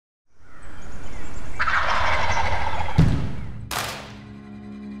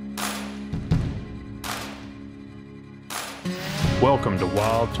Welcome to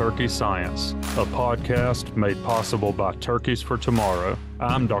Wild Turkey Science, a podcast made possible by Turkeys for Tomorrow.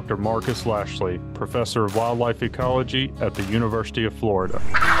 I'm Dr. Marcus Lashley, Professor of Wildlife Ecology at the University of Florida.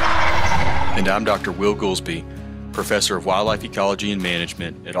 And I'm Dr. Will Gulsby, Professor of Wildlife Ecology and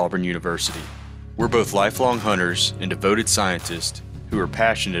Management at Auburn University. We're both lifelong hunters and devoted scientists who are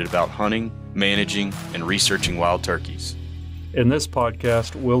passionate about hunting, managing, and researching wild turkeys. In this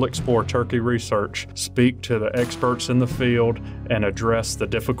podcast, we'll explore turkey research, speak to the experts in the field, and address the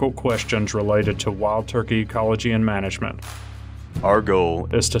difficult questions related to wild turkey ecology and management. Our goal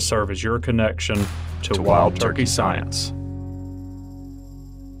is to serve as your connection to wild turkey science.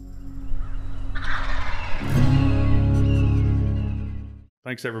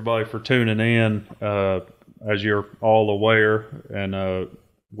 Thanks everybody for tuning in. As you're all aware, and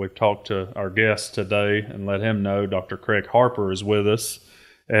we've talked to our guest today and let him know, Dr. Craig Harper is with us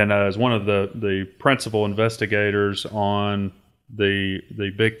and is one of the principal investigators on the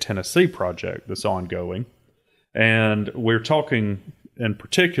Big Tennessee project that's ongoing. And we're talking in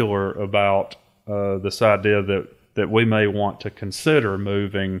particular about this idea that we may want to consider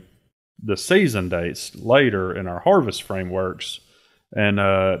moving the season dates later in our harvest frameworks. And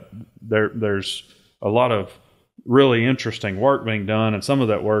there's a lot of really interesting work being done, and some of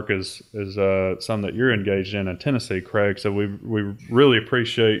that work is some that you're engaged in Tennessee, Craig. So we really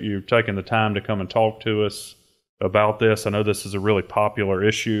appreciate you taking the time to come and talk to us about this. I know this is a really popular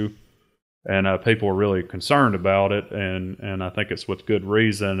issue, and people are really concerned about it, and I think it's with good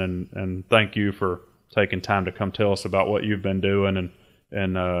reason. And thank you for taking time to come tell us about what you've been doing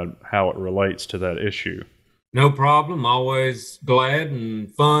and how it relates to that issue. No problem. Always glad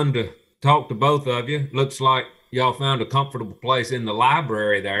and fun to talk to both of you. Looks like y'all found a comfortable place in the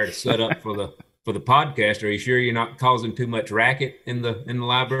library there to set up for the podcast. Are you sure you're not causing too much racket in the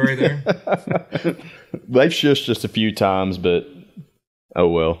library there? They've shushed just a few times, but oh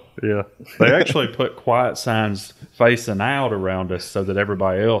well. Yeah, they actually put quiet signs facing out around us so that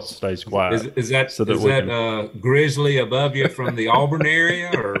everybody else stays quiet. Is that grizzly above you from the Auburn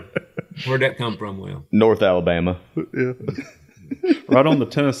area, or where'd that come from, Will? North Alabama. Yeah. Right on the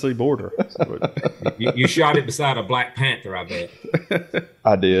Tennessee border. You shot it beside a black panther, I bet.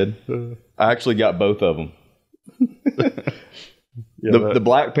 I did. I actually got both of them. The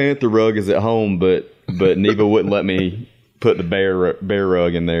Black Panther rug is at home, but Neva wouldn't let me put the bear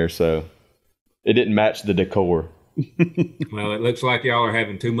rug in there, so it didn't match the decor. Well, it looks like y'all are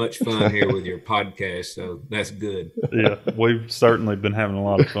having too much fun here with your podcast, so that's good. Yeah, we've certainly been having a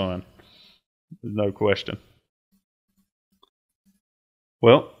lot of fun. No question.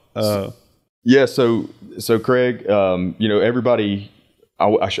 Well, yeah. So Craig, everybody.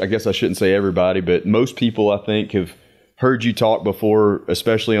 I guess I shouldn't say everybody, but most people, I think, have heard you talk before,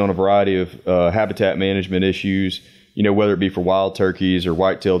 especially on a variety of habitat management issues. Whether it be for wild turkeys or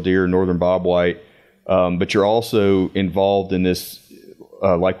white-tailed deer, northern bobwhite. But you're also involved in this,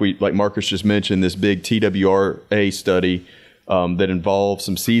 like Marcus just mentioned, this big TWRA study that involves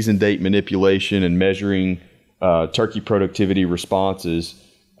some season date manipulation and measuring turkey productivity responses.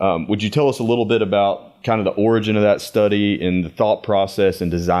 Would you tell us a little bit about kind of the origin of that study and the thought process in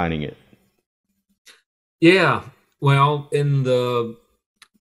designing it? Yeah, well, in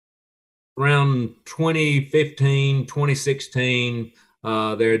around 2015, 2016,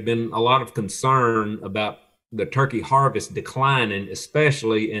 there had been a lot of concern about the turkey harvest declining,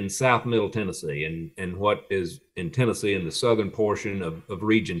 especially in South Middle Tennessee and what is in Tennessee in the southern portion of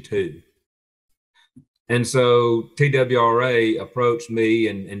Region 2. And so TWRA approached me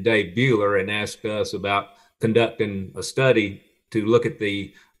and Dave Bueller and asked us about conducting a study to look at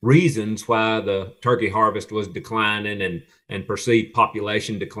the reasons why the turkey harvest was declining and perceived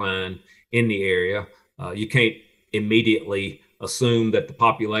population decline in the area. You can't immediately assume that the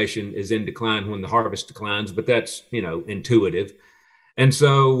population is in decline when the harvest declines, but that's, intuitive. And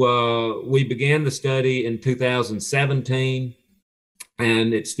so we began the study in 2017,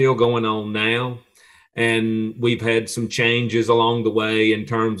 and it's still going on now. And we've had some changes along the way in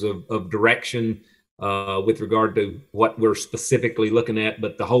terms of direction with regard to what we're specifically looking at.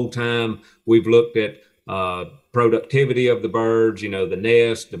 But the whole time we've looked at productivity of the birds, the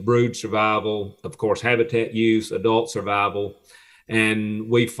nest, the brood survival, of course, habitat use, adult survival. And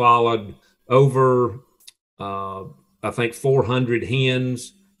we followed over, I think, 400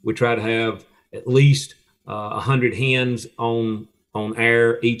 hens. We try to have at least 100 hens on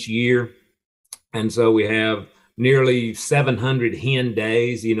air each year. And so we have nearly 700 hen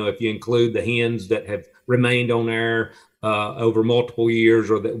days, if you include the hens that have remained on air over multiple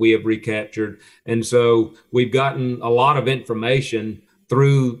years or that we have recaptured. And so we've gotten a lot of information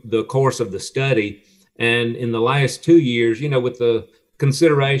through the course of the study. And in the last 2 years, with the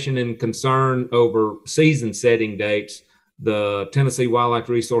consideration and concern over season setting dates, the Tennessee Wildlife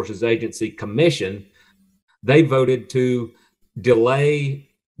Resources Agency Commission, they voted to delay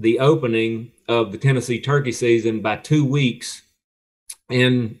the opening of the Tennessee turkey season by 2 weeks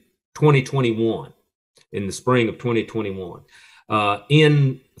in 2021, in the spring of 2021,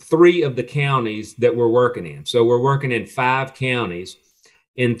 in 3 of the counties that we're working in. So we're working in 5 counties.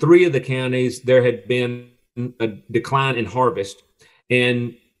 In 3 of the counties, there had been a decline in harvest.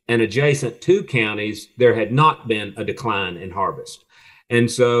 In adjacent 2 counties, there had not been a decline in harvest.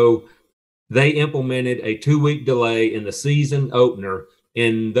 And so they implemented a 2-week delay in the season opener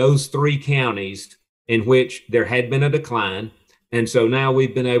in those 3 counties in which there had been a decline. And so now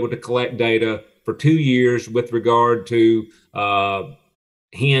we've been able to collect data for 2 years with regard to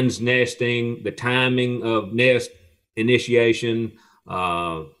hens nesting, the timing of nest initiation,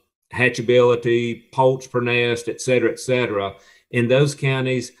 hatchability, poults per nest, et cetera, in those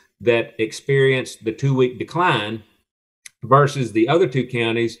counties that experienced the 2-week decline versus the other 2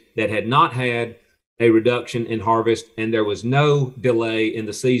 counties that had not had a reduction in harvest, and there was no delay in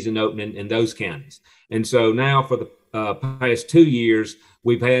the season opening in those counties. And so now for the past 2 years,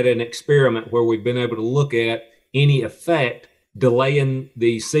 we've had an experiment where we've been able to look at any effect delaying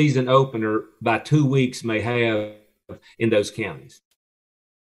the season opener by 2 weeks may have in those counties.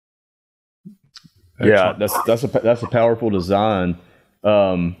 Yeah, that's a powerful design.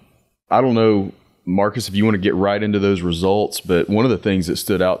 I don't know, Marcus, if you want to get right into those results, but one of the things that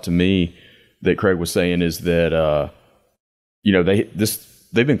stood out to me that Craig was saying is that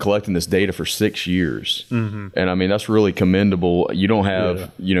they've been collecting this data for 6 years, and I mean that's really commendable. You don't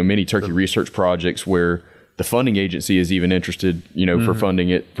have many turkey research projects where the funding agency is even interested for funding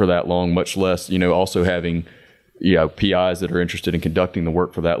it for that long, much less also having PIs that are interested in conducting the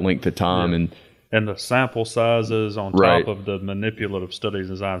work for that length of time. And the sample sizes on top of the manipulative study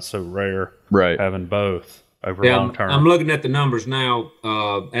design is so rare. Right. Having both over long term. I'm looking at the numbers now.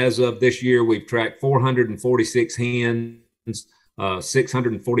 As of this year, we've tracked 446 hens,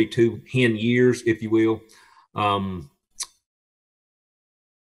 642 hen years, if you will,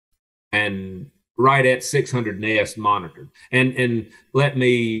 and right at 600 nests monitored. And let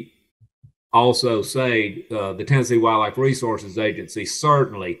me also say the Tennessee Wildlife Resources Agency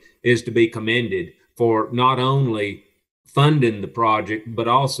certainly is to be commended for not only funding the project, but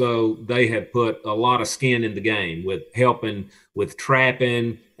also they have put a lot of skin in the game with helping with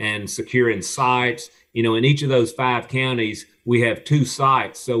trapping and securing sites. In each of those 5 counties, we have 2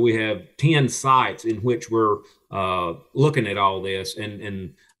 sites. So we have 10 sites in which we're looking at all this.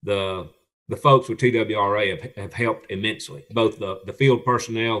 And the folks with TWRA have helped immensely, both the field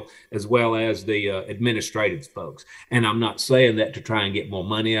personnel as well as the administrative folks. And I'm not saying that to try and get more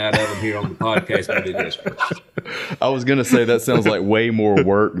money out of them here on the podcast. I do this. I was going to say that sounds like way more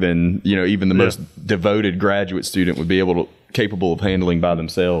work than even the most devoted graduate student would be capable of handling by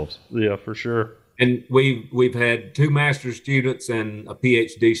themselves. Yeah, for sure. And we've had 2 master's students and a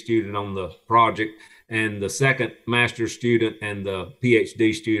PhD student on the project, and the second master's student and the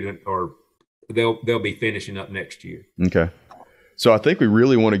PhD student they'll be finishing up next year. Okay. So I think we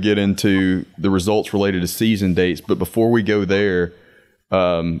really want to get into the results related to season dates, but before we go there,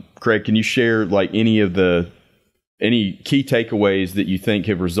 Craig, can you share any key takeaways that you think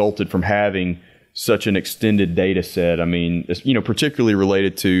have resulted from having such an extended data set? I mean, particularly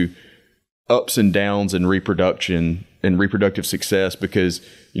related to ups and downs in reproduction and reproductive success, because,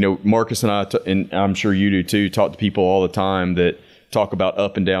 Marcus and I, and I'm sure you do too, talk to people all the time that talk about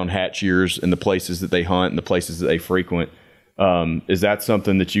up and down hatch years and the places that they hunt and the places that they frequent. Is that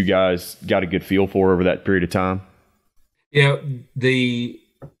something that you guys got a good feel for over that period of time? Yeah,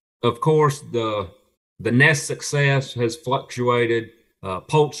 of course, the nest success has fluctuated.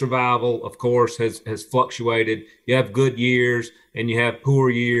 Poult survival, of course, has fluctuated. You have good years and you have poor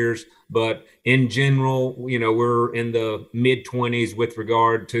years, but in general, we're in the mid 20s with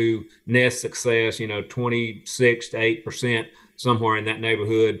regard to nest success, 26 to 8%, somewhere in that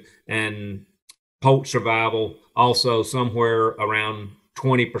neighborhood. And poult survival also somewhere around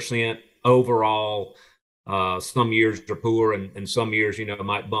 20% overall. Some years are poor and some years,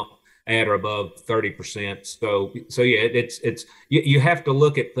 might bump at or above 30%. So yeah, it's you have to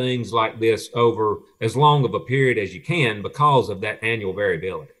look at things like this over as long of a period as you can because of that annual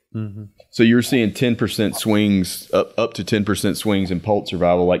variability. Mm-hmm. So you're seeing 10% swings, up to 10% swings in poult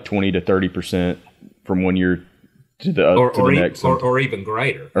survival, like 20 to 30% from one year to the next, or even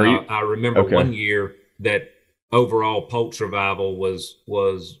greater. I remember one year that overall poult survival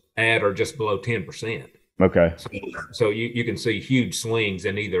was at or just below 10%. Okay. So you can see huge swings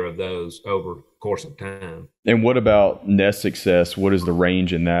in either of those over the course of time. And what about nest success? What is the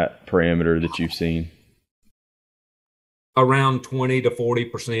range in that parameter that you've seen? Around 20 to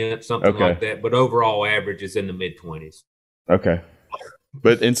 40%, something like that. But overall average is in the mid-20s. Okay.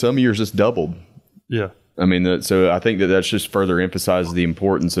 But in some years it's doubled. Yeah. I mean, so I think that's just further emphasizes the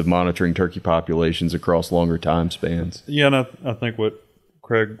importance of monitoring turkey populations across longer time spans. Yeah, and I think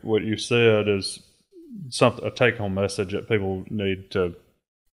Craig, what you said is a take-home message that people need to,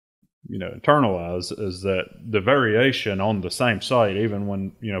 internalize, is that the variation on the same site, even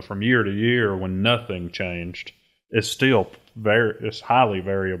when, from year to year, when nothing changed, is still it's highly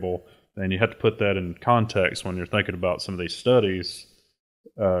variable. And you have to put that in context when you're thinking about some of these studies.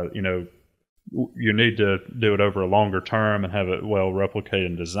 You need to do it over a longer term and have it well replicated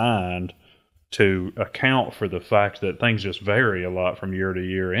and designed to account for the fact that things just vary a lot from year to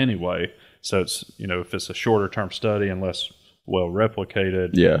year anyway. So it's, if it's a shorter term study and less well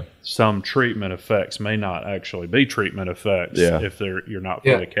replicated, some treatment effects may not actually be treatment effects if you're not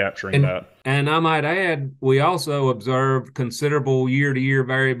fully capturing that. And I might add, we also observed considerable year to year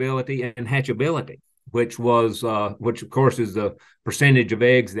variability and hatchability, which of course is the percentage of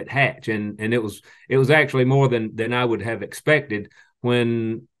eggs that hatch. And it was actually more than I would have expected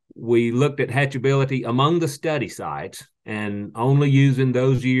when we looked at hatchability among the study sites and only using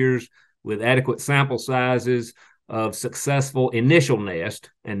those years with adequate sample sizes of successful initial nest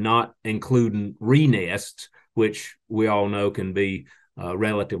and not including re-nests, which we all know can be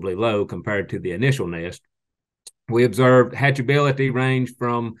relatively low compared to the initial nest. We observed hatchability range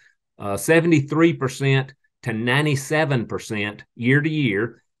from 73% to 97% year to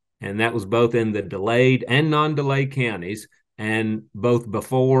year, and that was both in the delayed and non-delayed counties, and both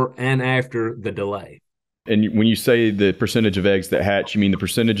before and after the delay. And when you say the percentage of eggs that hatch, you mean the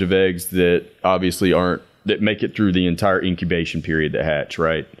percentage of eggs that obviously that make it through the entire incubation period that hatch,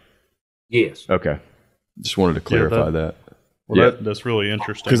 right? Yes. Okay. Just wanted to clarify that. Well, that's really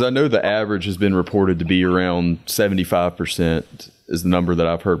interesting. Because I know the average has been reported to be around 75% is the number that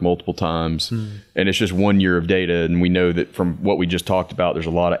I've heard multiple times. And it's just 1 year of data. And we know that from what we just talked about, there's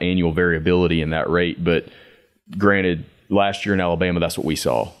a lot of annual variability in that rate. But granted, last year in Alabama, that's what we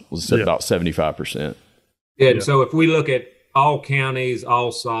saw, was about 75%. And so if we look at all counties,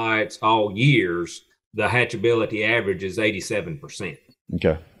 all sites, all years, the hatchability average is 87%.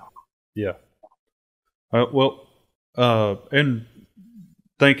 Okay. Yeah. And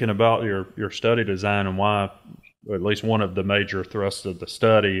thinking about your study design and why, at least one of the major thrusts of the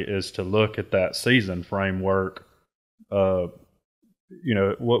study is to look at that season framework.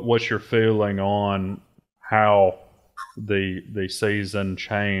 What's your feeling on how the season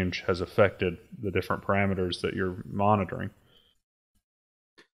change has affected the different parameters that you're monitoring?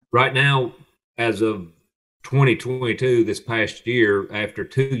 Right now, as of 2022, this past year, after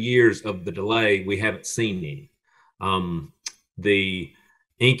 2 years of the delay, we haven't seen any. The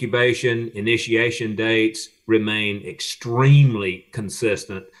incubation initiation dates remain extremely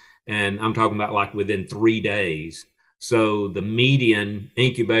consistent, and I'm talking about like within 3 days. So the median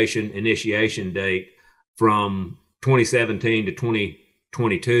incubation initiation date from 2017 to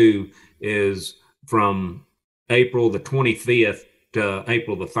 2022 is from April the 25th to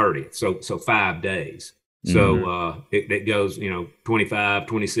April the 30th. So 5 days. So it goes, 25,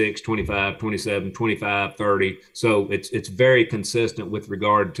 26, 25, 27, 25, 30. So it's very consistent with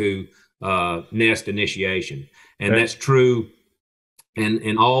regard to nest initiation. And that's true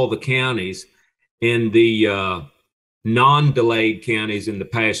in all the counties. In the non-delayed counties in the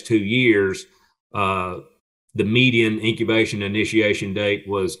past 2 years, the median incubation initiation date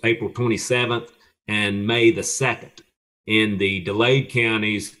was April 27th and May the 2nd. In the delayed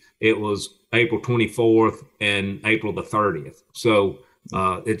counties, it was April 24th and April the 30th. So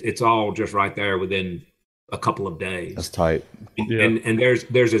it's all just right there within a couple of days. That's tight. And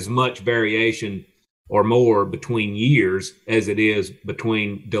there's as much variation or more between years as it is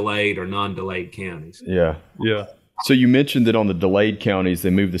between delayed or non-delayed counties. Yeah. So you mentioned that on the delayed counties,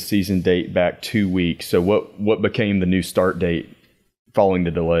 they moved the season date back 2 weeks. So what became the new start date following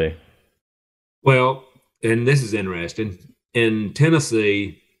the delay? Well, and this is interesting. In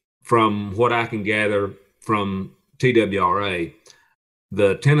Tennessee, from what I can gather from TWRA,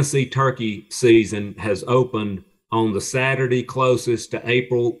 the Tennessee turkey season has opened on the Saturday closest to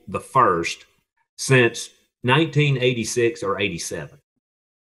April the 1st since 1986 or 87.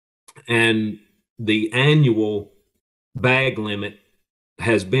 And the annual bag limit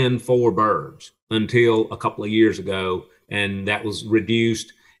has been 4 birds until a couple of years ago, and that was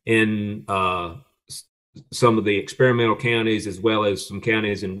reduced in some of the experimental counties, as well as some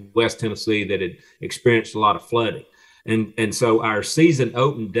counties in West Tennessee that had experienced a lot of flooding. And so our season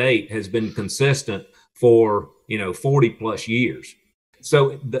open date has been consistent for 40 plus years.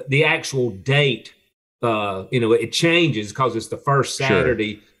 So the actual date, it changes because it's the first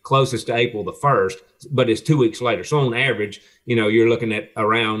Saturday closest to April the 1st, but it's 2 weeks later. So on average, you're looking at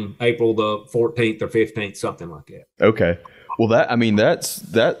around April the 14th or 15th, something like that. Okay. Well,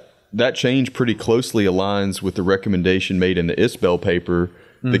 that change pretty closely aligns with the recommendation made in the ISBEL paper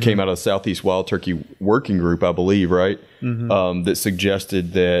that came out of the Southeast Wild Turkey Working Group, I believe, right? That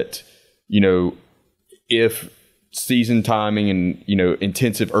suggested that, if season timing and,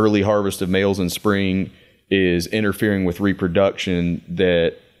 intensive early harvest of males in spring is interfering with reproduction,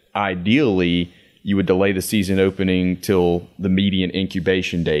 that ideally you would delay the season opening till the median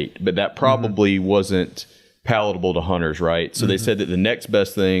incubation date. But that probably wasn't palatable to hunters, right? So they said that the next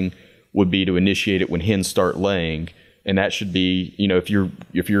best thing would be to initiate it when hens start laying. And that should be,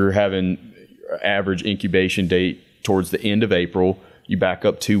 if you're having average incubation date towards the end of April, you back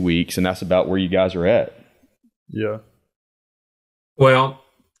up 2 weeks, and that's about where you guys are at. Yeah. Well,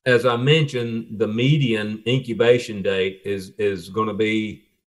 as I mentioned, the median incubation date is going to be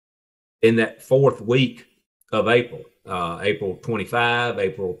in that 4th week of April, April 25,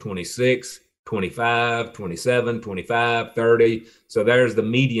 April 26, 25, 27, 25, 30. So there's the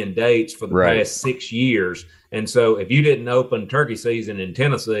median dates for the past 6 years. And so if you didn't open turkey season in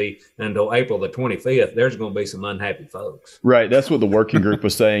Tennessee until April the 25th, there's going to be some unhappy folks. Right. That's what the working group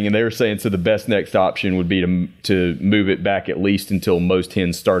was saying. And they were saying, so the best next option would be to move it back at least until most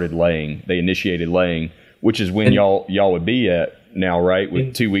hens started laying. They initiated laying, which is when y'all would be at now, right?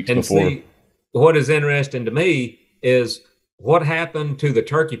 With 2 weeks before. See, what is interesting to me is what happened to the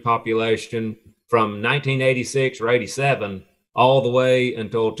turkey population from 1986 or 87 all the way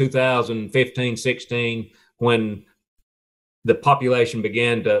until 2015, 16, when the population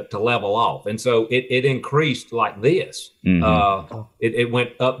began to level off. And so it increased like this. It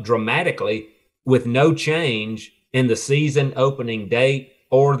went up dramatically with no change in the season opening date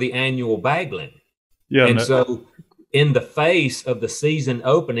or the annual bag limit. Yeah, and so in the face of the season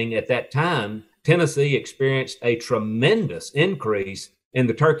opening at that time, Tennessee experienced a tremendous increase in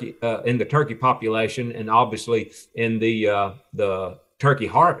the turkey population, and obviously in the turkey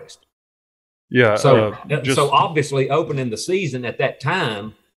harvest. Yeah. So obviously opening the season at that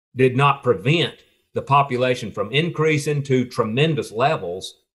time did not prevent the population from increasing to tremendous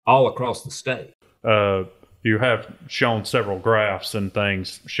levels all across the state. You have shown several graphs and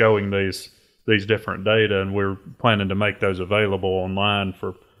things showing these different data, and we're planning to make those available online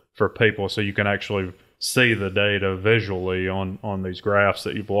for people, so you can actually see the data visually on these graphs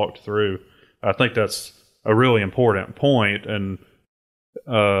that you've walked through. I think that's a really important point, and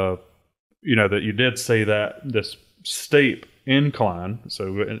that you did see this steep incline,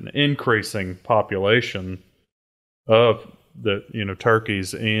 so an increasing population of the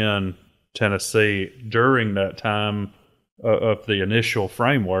turkeys in Tennessee during that time of the initial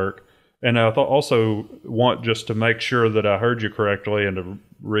framework. And I also want just to make sure that I heard you correctly and to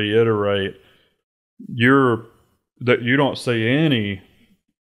reiterate that you don't see any,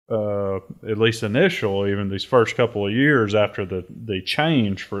 at least initial, even these first couple of years after the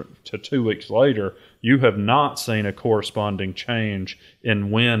change to 2 weeks later, you have not seen a corresponding change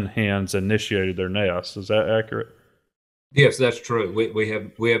in when hens initiated their nests. Is that accurate? Yes, that's true. We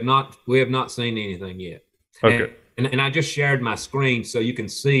have not seen anything yet. Okay. And I just shared my screen so you can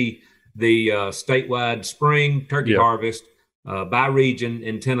see the statewide spring turkey harvest by region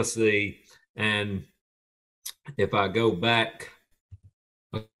in Tennessee. And if I go back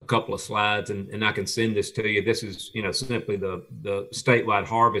a couple of slides, and I can send this to you, this is simply the statewide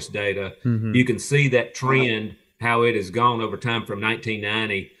harvest data. You can see that trend, how it has gone over time from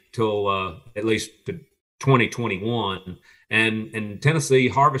 1990 till at least to 2021. And Tennessee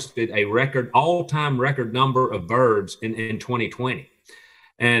harvested a all-time record number of birds in 2020.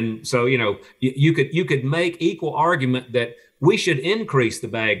 And so, you could make equal argument that we should increase the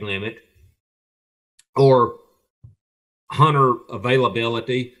bag limit or hunter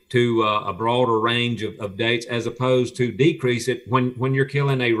availability to a broader range of dates, as opposed to decrease it when you're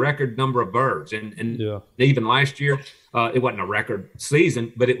killing a record number of birds. And even last year, it wasn't a record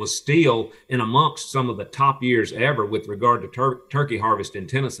season, but it was still in amongst some of the top years ever with regard to turkey harvest in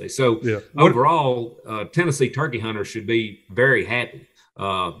Tennessee. So overall, Tennessee turkey hunters should be very happy.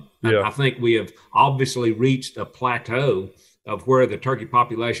 I think we have obviously reached a plateau of where the turkey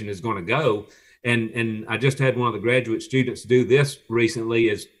population is going to go. And I just had one of the graduate students do this recently,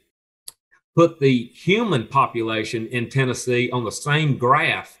 is put the human population in Tennessee on the same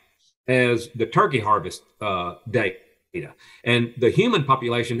graph as the turkey harvest data. And the human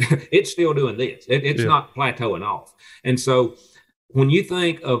population, it's still doing this. It's not plateauing off. And so when you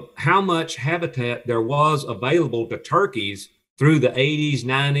think of how much habitat there was available to turkeys through the 80s,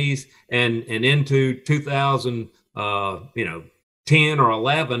 90s, and into 2000, 10 or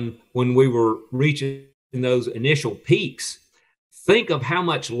 11, when we were reaching those initial peaks, think of how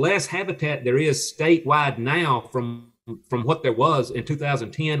much less habitat there is statewide now from what there was in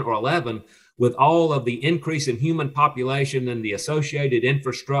 2010 or 11, with all of the increase in human population and the associated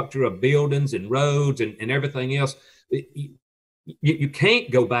infrastructure of buildings and roads and everything else. You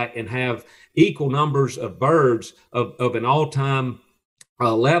can't go back and have equal numbers of birds of an all-time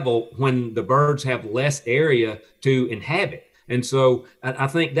level when the birds have less area to inhabit. And so I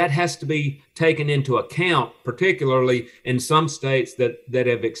think that has to be taken into account, particularly in some states that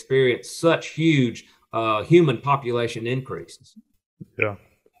have experienced such huge human population increases. Yeah,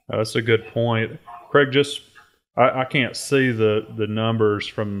 that's a good point. Craig, I can't see the numbers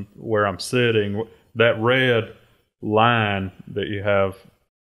from where I'm sitting. That red line that you have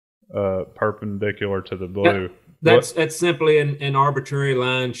perpendicular to the blue. That's simply an arbitrary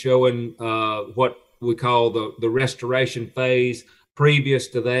line showing what we call the restoration phase. Previous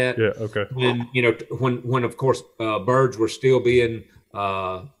to that, when of course birds were still being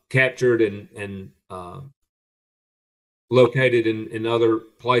captured and located in other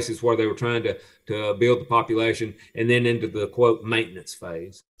places where they were trying to build the population, and then into the quote maintenance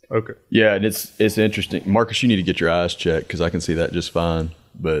phase. Okay. Yeah, and it's interesting, Marcus. You need to get your eyes checked because I can see that just fine,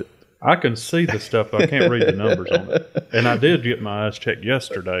 but I can see the stuff, but I can't read the numbers on it. And I did get my eyes checked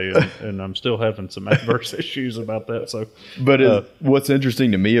yesterday, and I'm still having some adverse issues about that. So, but what's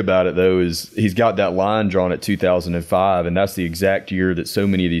interesting to me about it, though, is he's got that line drawn at 2005, and that's the exact year that so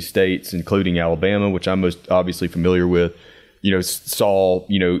many of these states, including Alabama, which I'm most obviously familiar with, saw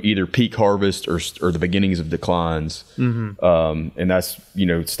either peak harvest or the beginnings of declines. Mm-hmm. And that's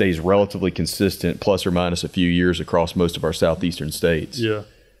stays relatively consistent, plus or minus a few years across most of our southeastern states. Yeah.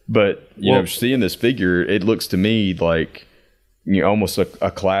 But seeing this figure, it looks to me like almost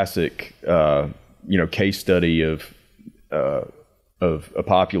a classic case study of a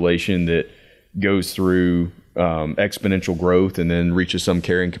population that goes through exponential growth and then reaches some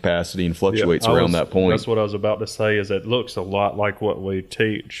carrying capacity and fluctuates around that point. That's what I was about to say. Is it looks a lot like what we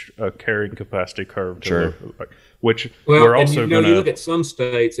teach a carrying capacity curve to look like. Which we're also going to you look at some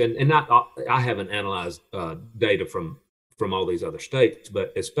states, and not I haven't analyzed data from all these other states,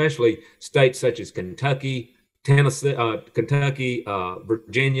 but especially states such as Kentucky, Tennessee,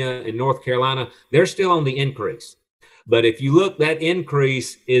 Virginia, and North Carolina, they're still on the increase. But if you look, that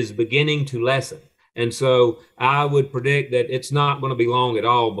increase is beginning to lessen. And so I would predict that it's not going to be long at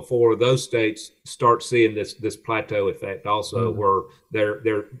all before those states start seeing this plateau effect also,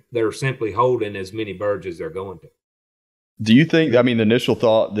 where they're simply holding as many birds as they're going to. Do you think, the initial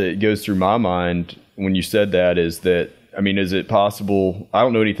thought that goes through my mind when you said that is that, is it possible? I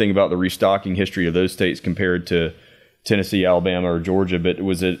don't know anything about the restocking history of those states compared to Tennessee, Alabama, or Georgia, but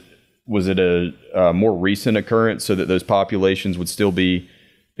was it a more recent occurrence so that those populations would still be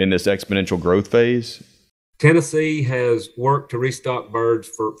in this exponential growth phase? Tennessee has worked to restock birds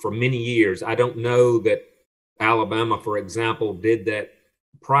for many years. I don't know that Alabama, for example, did that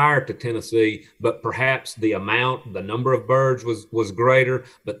prior to Tennessee, but perhaps the number of birds was greater,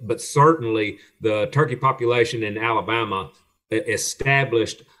 but certainly the turkey population in Alabama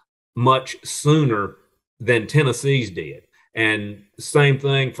established much sooner than Tennessee's did. And same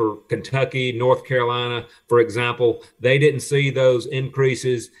thing for Kentucky, North Carolina, for example. They didn't see those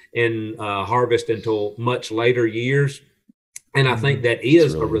increases in harvest until much later years. And I think that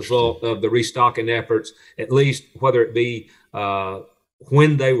is really a result of the restocking efforts, at least whether it be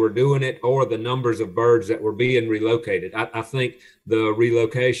when they were doing it or the numbers of birds that were being relocated. I think the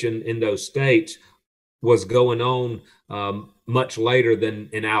relocation in those states was going on much later than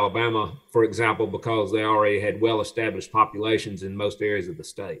in Alabama, for example, because they already had well-established populations in most areas of the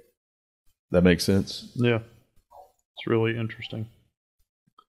state. That makes sense. Yeah, it's really interesting.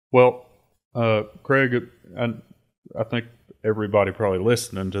 Well, Craig, I think everybody probably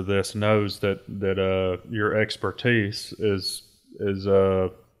listening to this knows that your expertise is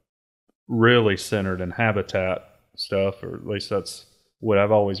really centered in habitat stuff, or at least that's what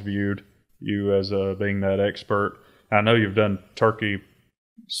I've always viewed you as being that expert. I know you've done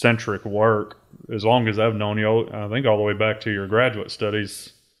turkey-centric work as long as I've known you. I think all the way back to your graduate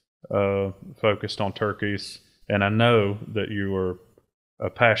studies focused on turkeys, and I know that you were a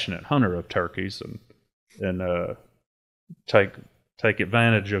passionate hunter of turkeys and take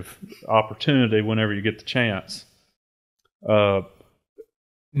advantage of opportunity whenever you get the chance.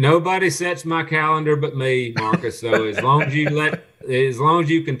 Nobody sets my calendar but me, Marcus. So as long as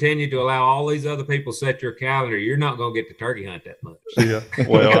you continue to allow all these other people set your calendar, you're not going to get to turkey hunt that much. Yeah.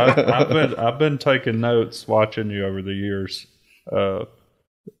 Well, I've been taking notes watching you over the years.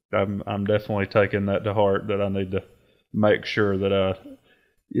 I'm definitely taking that to heart, that I need to make sure that I,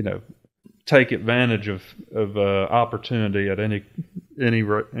 take advantage of opportunity at any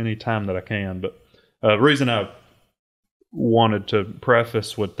time that I can. But the reason I wanted to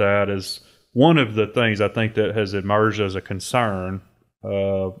preface with that is one of the things I think that has emerged as a concern,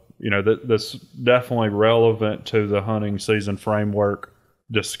 that's definitely relevant to the hunting season framework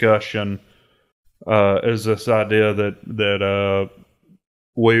discussion, is this idea that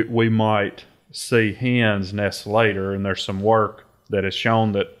we might see hens nest later, and there's some work that has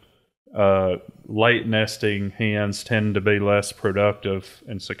shown that late nesting hens tend to be less productive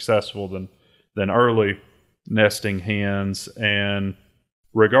and successful than early nesting hens. And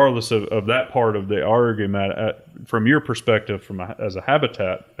regardless of that part of the argument, from your perspective, as a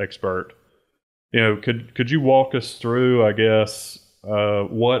habitat expert, could you walk us through, I guess,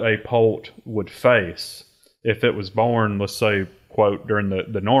 what a poult would face if it was born, let's say, quote, during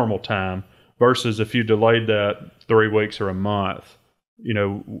the normal time, versus if you delayed that 3 weeks or a month,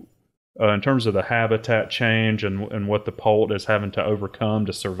 in terms of the habitat change and what the poult is having to overcome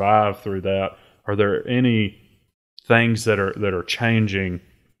to survive through that? Are there any things that are changing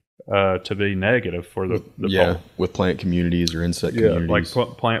to be negative for the poult? With plant communities or insect communities,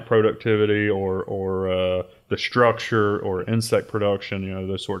 like plant productivity or the structure or insect production,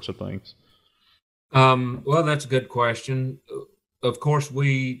 those sorts of things? Well, that's a good question. Of course,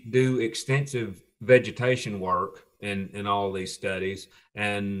 we do extensive vegetation work in all these studies,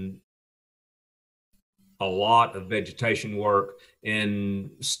 and a lot of vegetation work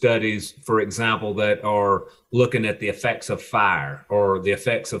in studies, for example, that are looking at the effects of fire or the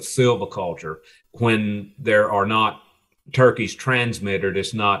effects of silviculture when there are not turkeys transmitted.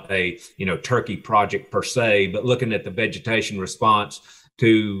 It's not a turkey project per se, but looking at the vegetation response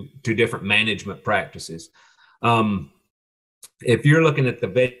to different management practices. If you're looking at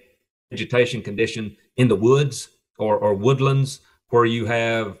the vegetation condition in the woods or woodlands where you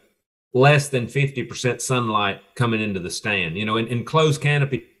have less than 50% sunlight coming into the stand, in closed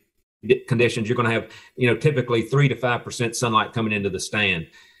canopy conditions, you're going to have, typically 3 to 5% sunlight coming into the stand.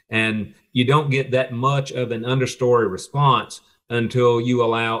 And you don't get that much of an understory response until you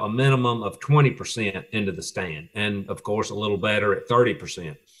allow a minimum of 20% into the stand. And of course, a little better at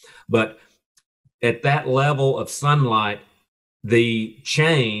 30%. But at that level of sunlight, the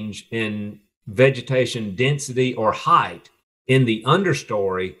change in vegetation density or height in the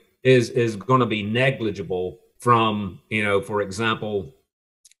understory is going to be negligible from, for example,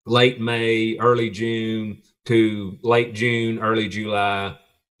 late May, early June to late June, early July,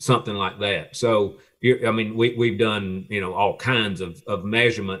 something like that. So, we've done, all kinds of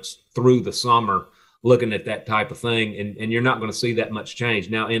measurements through the summer looking at that type of thing, and you're not going to see that much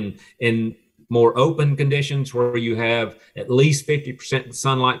change. Now, in more open conditions where you have at least 50%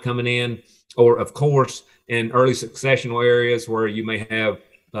 sunlight coming in, or of course, in early successional areas where you may have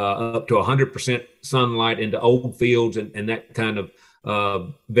up to 100% sunlight into old fields and that kind of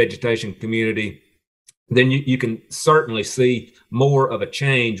vegetation community, then you can certainly see more of a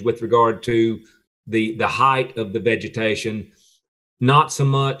change with regard to the height of the vegetation, not so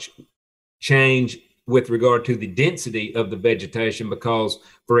much change with regard to the density of the vegetation, because,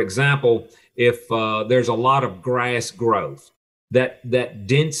 for example, if there's a lot of grass growth, that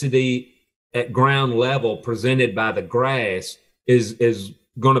density at ground level presented by the grass is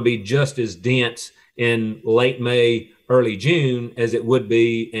going to be just as dense in late May, early June as it would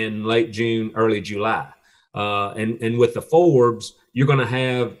be in late June, early July. And with the forbs, you're going to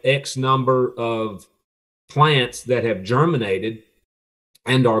have X number of plants that have germinated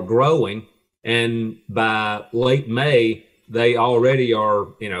and are growing. And by late May, they already are,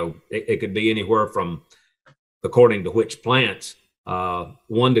 it could be anywhere from, according to which plants, 1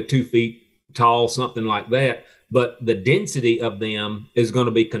 to 2 feet tall, something like that. But the density of them is going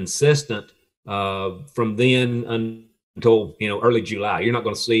to be consistent from then until early July. You're not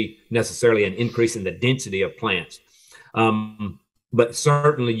going to see necessarily an increase in the density of plants, but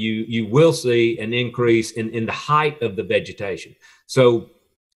certainly you will see an increase in the height of the vegetation. So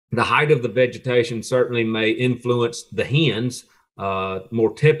the height of the vegetation certainly may influence the hens.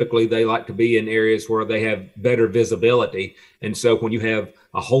 More typically, they like to be in areas where they have better visibility, and so when you have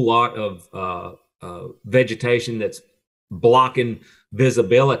a whole lot of vegetation that's blocking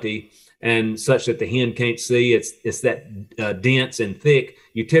visibility and such that the hen can't see, it's that dense and thick,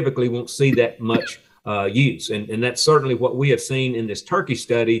 you typically won't see that much use. And that's certainly what we have seen in this turkey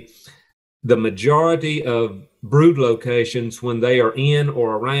study. The majority of brood locations, when they are in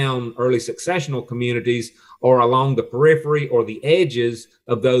or around early successional communities, or along the periphery or the edges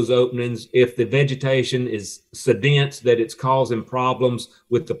of those openings, if the vegetation is so dense that it's causing problems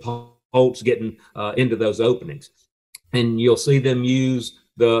with the poults getting into those openings. And you'll see them use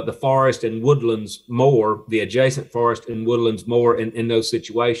the forest and woodlands more, the adjacent forest and woodlands more in those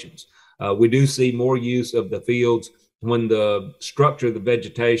situations. We do see more use of the fields when the structure of the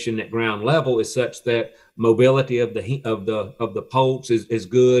vegetation at ground level is such that mobility of the poults is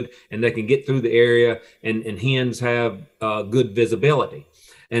good, and they can get through the area, and hens have good visibility.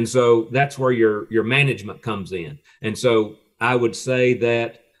 And so that's where your management comes in. And so I would say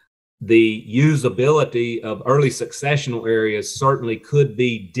that the usability of early successional areas certainly could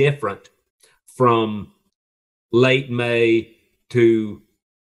be different from late May to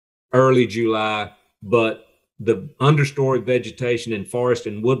early July, but the understory vegetation in forest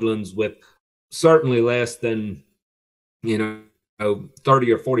and woodlands with certainly less than 30 or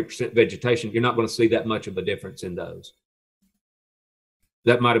 40% vegetation, you're not going to see that much of a difference in those.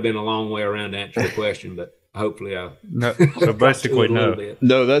 That might have been a long way around to answer the question, but hopefully I no. So basically, no.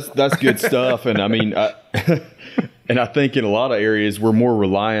 No, that's good stuff. And I mean, and I think in a lot of areas we're more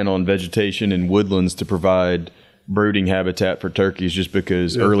reliant on vegetation and woodlands to provide brooding habitat for turkeys, just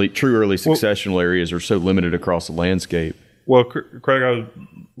because early successional areas are so limited across the landscape. Well, Craig,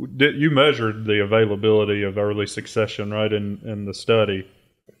 you measured the availability of early succession, right, in the study,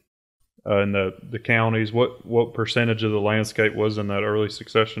 in the counties. What percentage of the landscape was in that early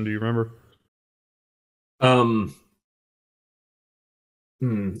succession? Do you remember? I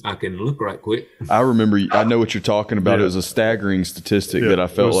can look right quick. I remember. I know what you're talking about. Yeah. It was a staggering statistic that I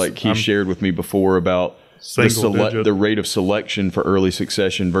felt like he shared with me before about the rate of selection for early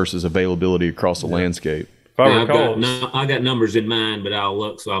succession versus availability across the landscape. If I recall, I got numbers in mind, but I'll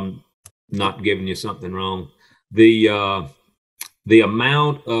look so I'm not giving you something wrong. The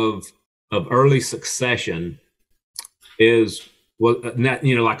amount of early succession is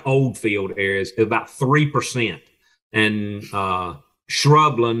like old field areas is about 3%, and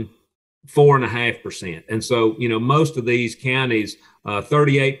shrubland 4.5%. And so most of these counties,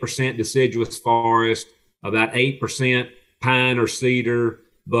 38% deciduous forest, about 8% pine or cedar,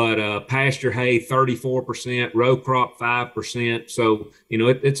 but pasture hay 34%, row crop 5%. So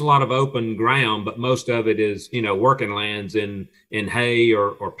it's a lot of open ground, but most of it is working lands in hay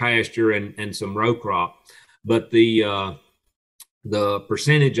or pasture and some row crop. But the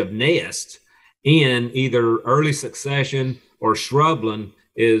percentage of nest in either early succession or shrubland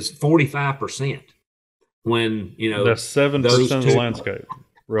is 45%. When that's 7% of the landscape,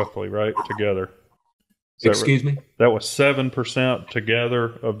 roughly, right? Together. Excuse me? That was 7%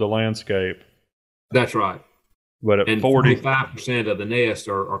 together of the landscape. That's right. But at 45% of the nests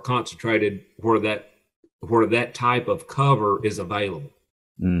are concentrated where that type of cover is available.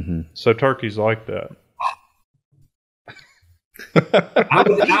 Mm-hmm. So turkeys like that.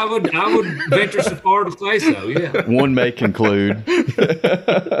 I would venture so far to say so. Yeah. One may conclude.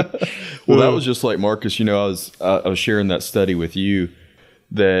 Well, that was just like Marcus. I was sharing that study with you,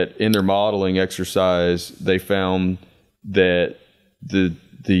 that in their modeling exercise, they found that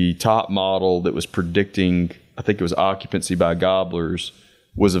the top model that was predicting, I think it was occupancy by gobblers,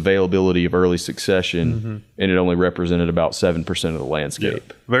 was availability of early succession, and it only represented about 7% of the landscape.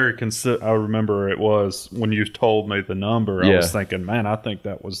 Yeah. Very I remember it was, when you told me the number, I was thinking, man, I think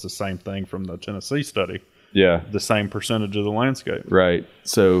that was the same thing from the Tennessee study. Yeah. The same percentage of the landscape. Right.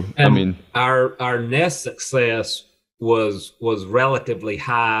 So, our nest success was relatively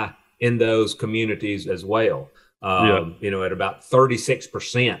high in those communities as well. At about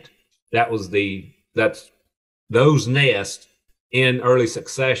 36%. Those nests in early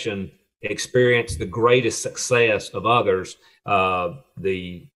succession experienced the greatest success of others.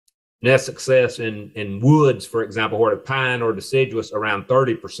 The nest success in woods, for example, where the pine or deciduous, around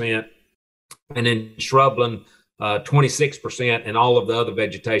 30%, and in shrubland 26%, and all of the other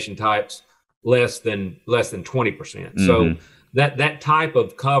vegetation types less than 20%. Mm-hmm. So that type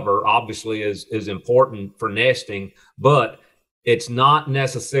of cover obviously is important for nesting, but it's not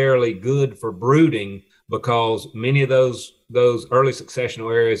necessarily good for brooding, because many of those early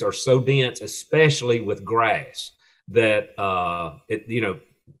successional areas are so dense, especially with grass, that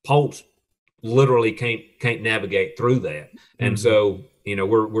poults literally can't navigate through that. And so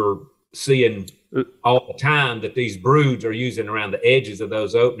we're seeing all the time that these broods are using around the edges of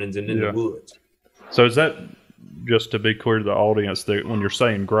those openings and in the woods. So is that, just to be clear to the audience, that when you're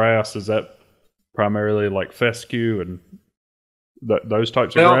saying grass, is that primarily like fescue and those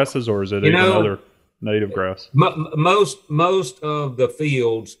types of grasses, or is it even other? native grass? Most of the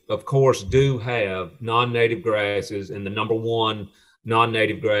fields, of course, do have non-native grasses, and the number one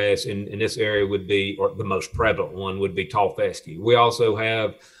non-native grass in this area would be, or the most prevalent one would be tall fescue. We also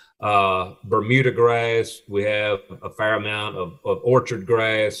have Bermuda grass. We have a fair amount of orchard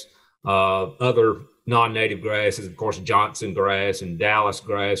grass, other non-native grasses, of course, Johnson grass and Dallas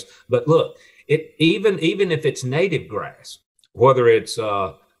grass. But look, even if it's native grass, whether it's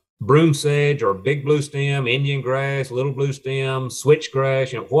broom sedge or big blue stem, Indian grass, little blue stem,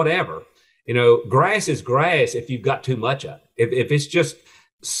 switchgrass, whatever, grass is grass if you've got too much of it. If it's just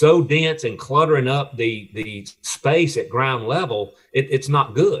so dense and cluttering up the space at ground level, it's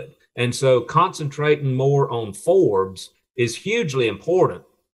not good. And so concentrating more on forbs is hugely important,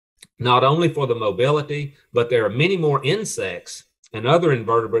 not only for the mobility, but there are many more insects and other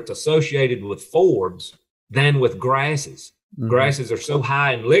invertebrates associated with forbs than with grasses. Mm-hmm. Grasses are so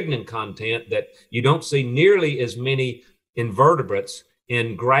high in lignin content that you don't see nearly as many invertebrates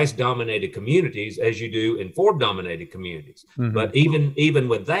in grass-dominated communities as you do in forb-dominated communities. Mm-hmm. But even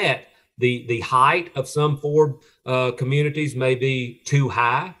with that, the height of some forb communities may be too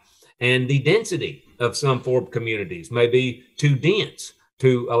high, and the density of some forb communities may be too dense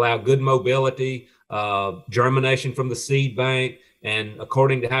to allow good mobility, germination from the seed bank. And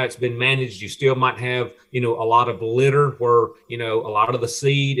according to how it's been managed, you still might have, a lot of litter where, a lot of the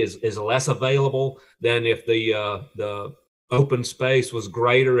seed is less available than if the open space was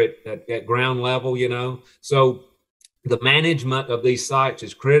greater at ground level, So the management of these sites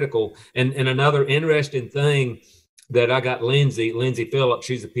is critical. And another interesting thing that I got Lindsay Phillips,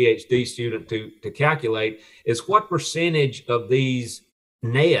 she's a PhD student to calculate, is what percentage of these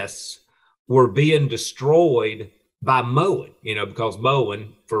nests were being destroyed by mowing, because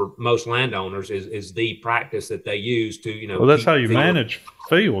mowing for most landowners is the practice that they use to, well, that's how you manage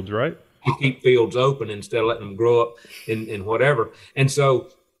fields, right? To keep fields open instead of letting them grow up in whatever. And so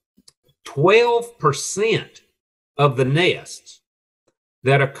 12% of the nests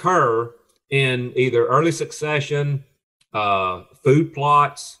that occur in either early succession, food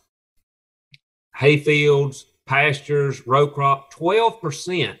plots, hay fields, pastures, row crop,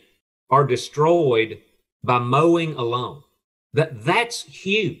 12% are destroyed by mowing alone. That's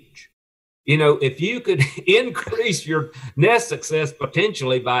huge. If you could increase your nest success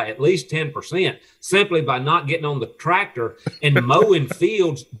potentially by at least 10% simply by not getting on the tractor and mowing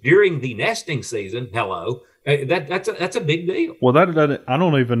fields during the nesting season, that's a big deal. Well, I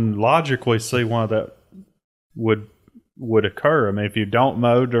don't even logically see why that would occur. I mean, if you don't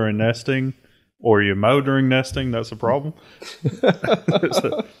mow during nesting or you mow during nesting, that's a problem.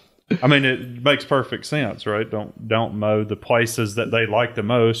 I mean, it makes perfect sense, right? Don't mow the places that they like the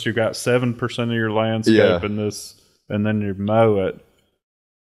most. You've got 7% of your landscape in this, and then you mow it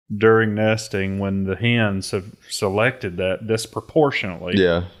during nesting when the hens have selected that disproportionately.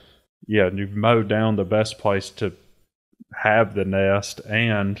 Yeah, you've mowed down the best place to have the nest,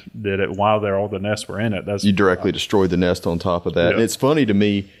 and did it while all the nests were in it. You directly destroyed the nest on top of that. Yeah. And it's funny to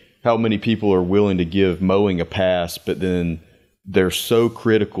me how many people are willing to give mowing a pass, but then they're so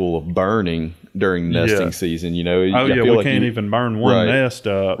critical of burning during nesting season. We can't even burn one nest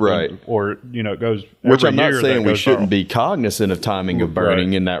up, or it goes. Which I'm not saying we shouldn't be cognizant of timing of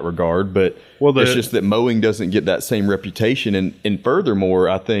burning in that regard, but it's just that mowing doesn't get that same reputation. And furthermore,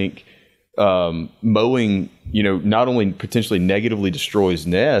 I think mowing, not only potentially negatively destroys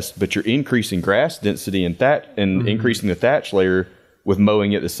nests, but you're increasing grass density and increasing the thatch layer with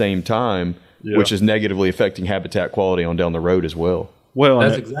mowing at the same time. Yeah. Which is negatively affecting habitat quality on down the road as well. Well,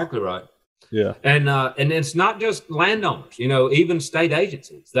 that's exactly right. Yeah, and it's not just landowners. Even state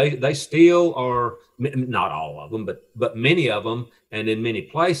agencies. They still are, not all of them, but many of them, and in many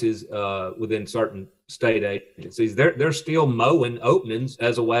places within certain state agencies, they're still mowing openings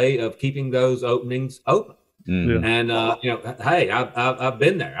as a way of keeping those openings open. Mm-hmm. And hey, I've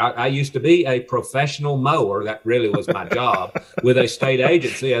been there. I used to be a professional mower. That really was my job with a state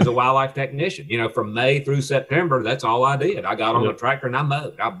agency as a wildlife technician. From May through September, that's all I did. I got on the tractor and I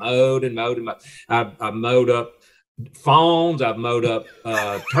mowed. I mowed and mowed and mowed. I mowed up fawns. I've mowed up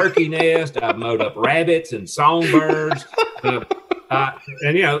turkey nest. I've mowed up rabbits and songbirds. I'm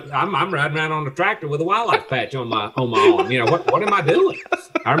riding around on the tractor with a wildlife patch on my arm. What am I doing?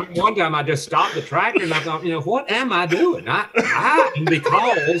 I remember one time I just stopped the tractor and I thought, what am I doing? I am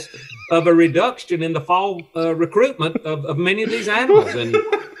because of a reduction in the fall recruitment of many of these animals. And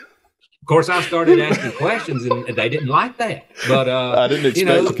of course, I started asking questions, and they didn't like that. But I didn't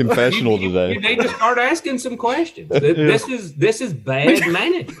expect a confessional today. You need to start asking some questions. This is bad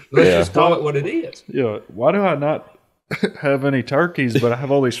management. Let's just call it what it is. Yeah. Why do I not have any turkeys, but I have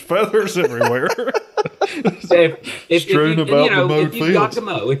all these feathers everywhere? if Strewn you, about you know, the mowed if you've got fields. to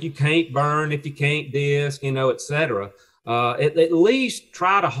mow, if you can't burn, if you can't disc, you know, etc. At least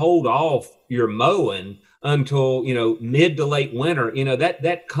try to hold off your mowing until, you know, mid to late winter. You know,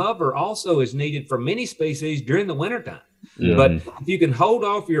 that cover also is needed for many species during the wintertime. Yeah. But if you can hold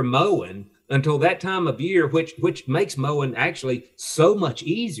off your mowing until that time of year, which makes mowing actually so much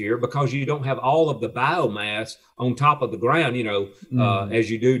easier because you don't have all of the biomass on top of the ground, you know,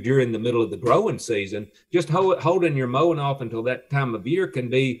 as you do during the middle of the growing season. Just holding your mowing off until that time of year can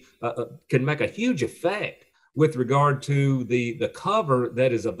make a huge effect with regard to the cover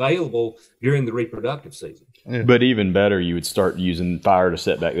that is available during the reproductive season. Yeah. But even better, you would start using fire to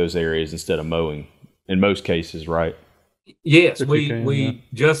set back those areas instead of mowing in most cases, right? Yes, we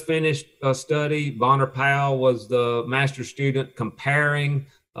just finished a study. Bonner Powell was the master student comparing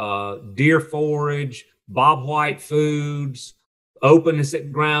deer forage, bobwhite foods, openness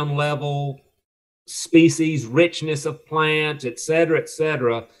at ground level, species richness of plants, et cetera,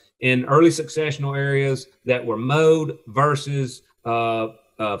 in early successional areas that were mowed versus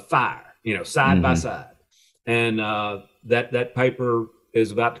fire, you know, side by side. And that paper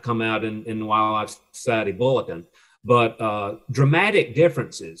is about to come out in the Wildlife Society Bulletin. But dramatic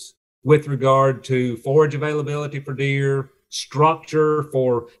differences with regard to forage availability for deer, structure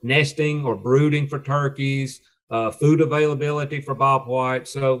for nesting or brooding for turkeys, food availability for bobwhite.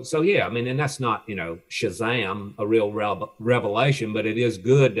 So yeah, I mean, and that's not, you know, Shazam, a real revelation, but it is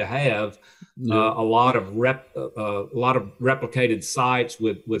good to have a lot of replicated sites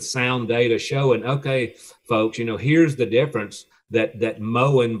with sound data showing, okay, folks, you know, here's the difference that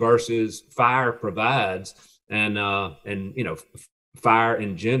mowing versus fire provides. And you know, fire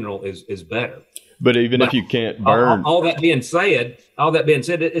in general is better. But if you can't burn, all that being said,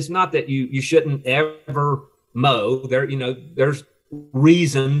 it's not that you shouldn't ever mow. You know, there's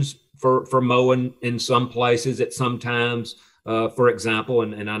reasons for mowing in some places at some times. For example,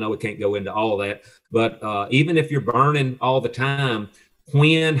 and I know we can't go into all that, but even if you're burning all the time,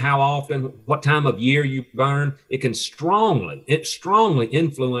 when, how often, what time of year you burn, it can strongly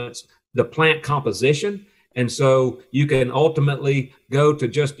influence the plant composition. And so you can ultimately go to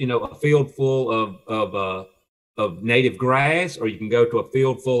just, you know, a field full of native grass, or you can go to a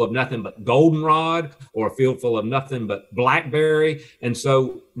field full of nothing but goldenrod, or a field full of nothing but blackberry. And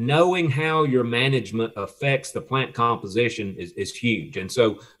so knowing how your management affects the plant composition is huge. And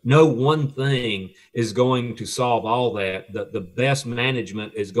so no one thing is going to solve all that. The best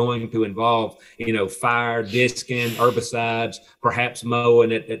management is going to involve, you know, fire, disking, herbicides, perhaps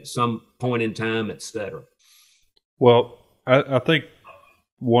mowing at some point in time, et cetera. Well, I think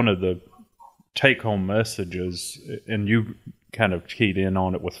one of the take-home messages, and you kind of keyed in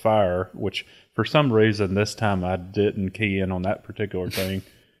on it with fire, which for some reason this time I didn't key in on that particular thing.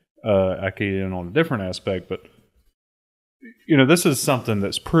 I keyed in on a different aspect, but you know, this is something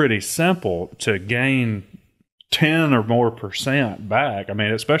that's pretty simple to gain 10 or more % back. I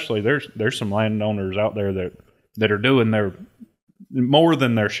mean, especially there's some landowners out there that are doing their more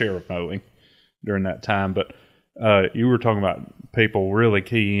than their share of mowing during that time, but you were talking about people really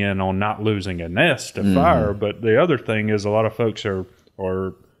key in on not losing a nest to fire, but the other thing is a lot of folks are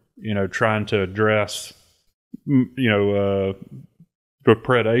you know, trying to address, you know, the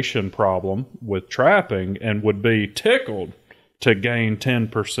predation problem with trapping, and would be tickled to gain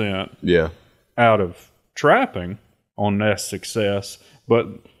 10% out of trapping on nest success. But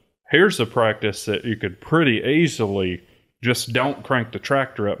here's a practice that you could pretty easily just don't crank the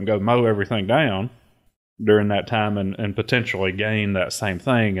tractor up and go mow everything down during that time and potentially gain that same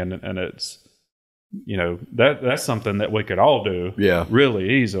thing. And it's, you know, that's something that we could all do really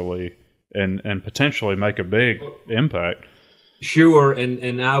easily and potentially make a big impact. Sure.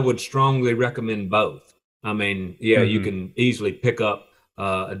 And I would strongly recommend both. I mean, you can easily pick up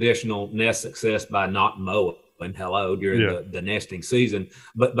additional nest success by not mowing during the nesting season.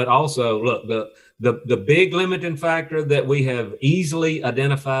 But also, look, the big limiting factor that we have easily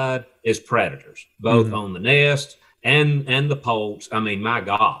identified is predators, both on the nest and the poults. I mean, my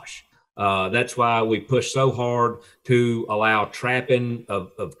gosh, that's why we push so hard to allow trapping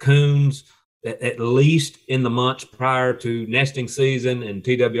of coons at least in the months prior to nesting season, and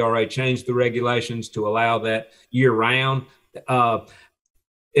TWRA changed the regulations to allow that year round.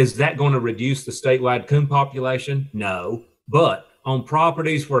 Is that going to reduce the statewide coon population? No, but on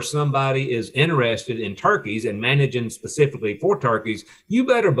properties where somebody is interested in turkeys and managing specifically for turkeys, you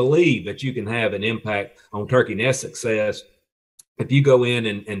better believe that you can have an impact on turkey nest success if you go in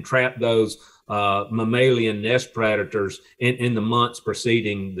and trap those mammalian nest predators in the months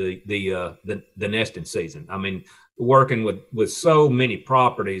preceding the nesting season. I mean, working with so many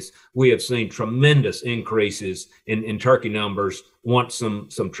properties, we have seen tremendous increases in turkey numbers once some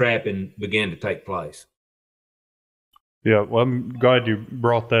trapping began to take place. Yeah, well, I'm glad you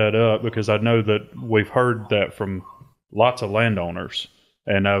brought that up, because I know that we've heard that from lots of landowners.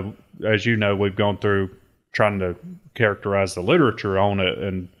 And as you know, we've gone through trying to characterize the literature on it,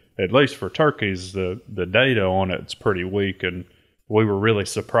 and at least for turkeys, the data on it's pretty weak, and we were really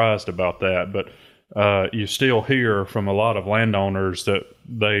surprised about that. But you still hear from a lot of landowners that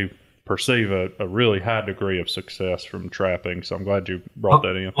they perceive a really high degree of success from trapping. So I'm glad you brought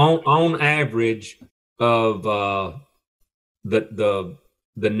that in. On average of the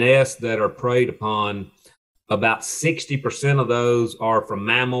nests that are preyed upon, about 60% of those are from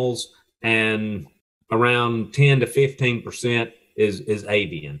mammals, and around 10 to 15% is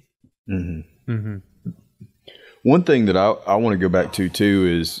avian. Mm-hmm. Mm-hmm. One thing that I want to go back to too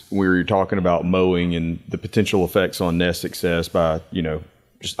is we were talking about mowing and the potential effects on nest success by,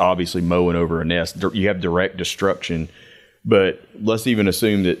 just obviously mowing over a nest. You have direct destruction, but let's even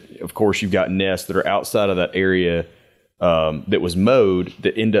assume that, of course, you've got nests that are outside of that area that was mowed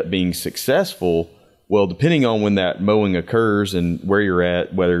that end up being successful. Well, depending on when that mowing occurs and where you're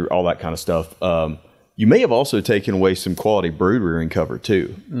at, whether all that kind of stuff, you may have also taken away some quality brood rearing cover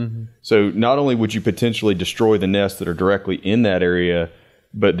too. Mm-hmm. So not only would you potentially destroy the nests that are directly in that area,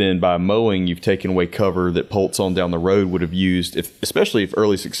 but then by mowing, you've taken away cover that Poults on down the road would have used, especially if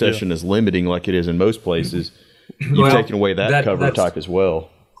early succession is limiting like it is in most places. You've taken away that cover type as well.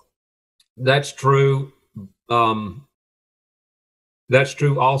 That's true. That's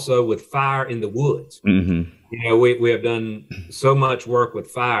true also with fire in the woods. Mm-hmm. We have done so much work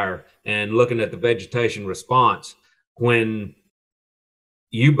with fire and looking at the vegetation response. When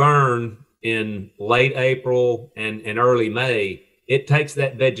you burn in late April and early May, it takes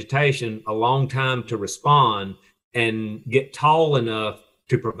that vegetation a long time to respond and get tall enough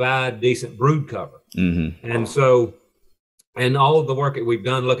to provide decent brood cover. Mm-hmm. And all of the work that we've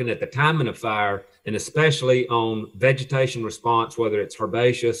done looking at the timing of fire, and especially on vegetation response, whether it's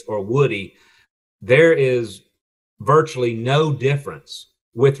herbaceous or woody, there is virtually no difference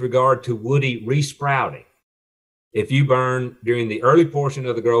with regard to woody resprouting if you burn during the early portion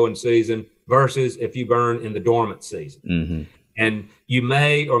of the growing season versus if you burn in the dormant season. Mm-hmm. And you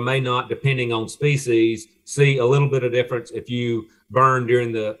may or may not, depending on species, see a little bit of difference if you burn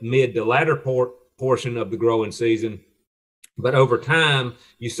during the mid to latter portion of the growing season. But over time,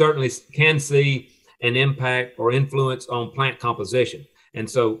 you certainly can see an impact or influence on plant composition. And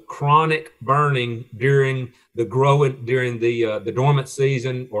so chronic burning during the dormant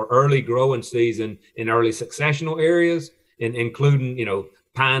season or early growing season in early successional areas, including,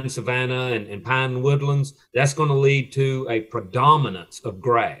 pine savanna and pine woodlands, that's going to lead to a predominance of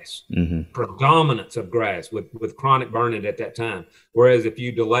grass, with chronic burning at that time. Whereas if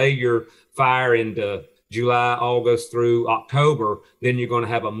you delay your fire into July, August through October, then you're going to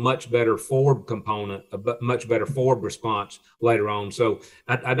have a much better forb component, a much better forb response later on. So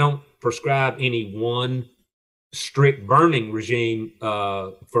I don't prescribe any one strict burning regime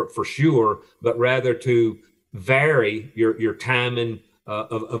for sure, but rather to vary your timing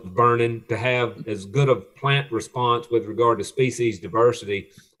of burning to have as good of plant response with regard to species diversity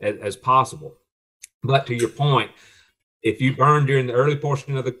as possible. But to your point, if you burn during the early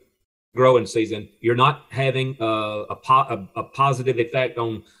portion of the growing season, you're not having a positive effect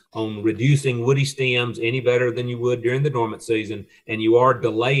on reducing woody stems any better than you would during the dormant season, and you are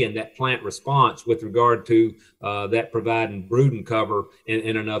delaying that plant response with regard to that providing brooding cover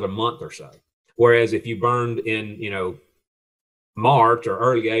in another month or so. Whereas if you burned in March or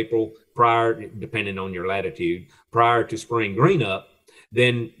early April, depending on your latitude, prior to spring green up,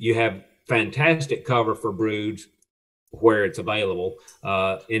 then you have fantastic cover for broods where it's available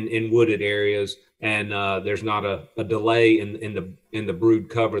in wooded areas, and there's not a delay in the brood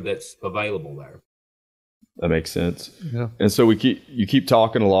cover that's available there. That makes sense. Yeah. And so you keep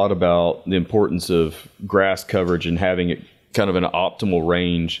talking a lot about the importance of grass coverage and having it kind of in an optimal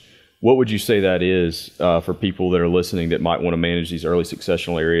range. What would you say that is for people that are listening that might want to manage these early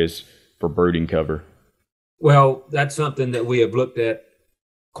successional areas for brooding cover? Well, that's something that we have looked at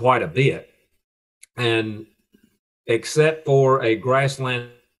quite a bit, and except for a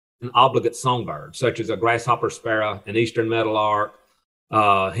grassland obligate songbird, such as a grasshopper sparrow, an eastern meadowlark,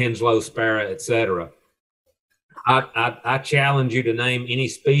 Henslow sparrow, etc., I challenge you to name any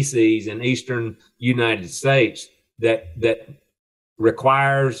species in eastern United States that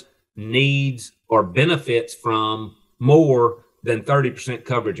requires, needs, or benefits from more than 30%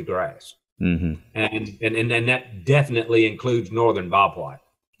 coverage of grass. And that definitely includes northern bobwhite.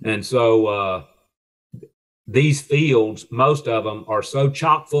 And so these fields, most of them are so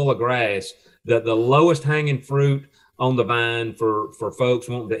chock full of grass that the lowest hanging fruit on the vine for folks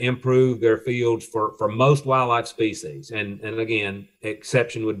wanting to improve their fields for most wildlife species, and again,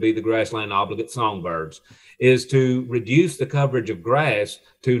 exception would be the grassland obligate songbirds, is to reduce the coverage of grass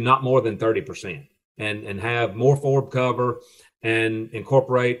to not more than 30% and have more forb cover and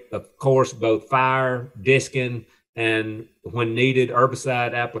incorporate, of course, both fire, disking, and when needed,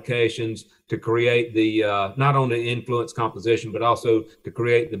 herbicide applications to create the not only influence composition, but also to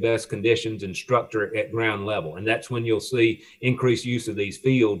create the best conditions and structure at ground level. And that's when you'll see increased use of these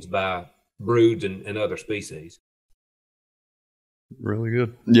fields by broods and other species. Really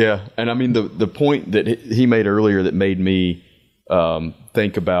good. Yeah. And I mean, the point that he made earlier that made me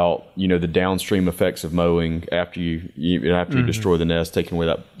think about, you know, the downstream effects of mowing after you destroy the nest, taking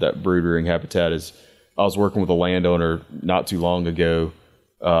away that brood rearing habitat is, I was working with a landowner not too long ago,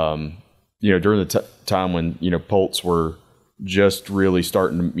 you know, during the time when, you know, poults were just really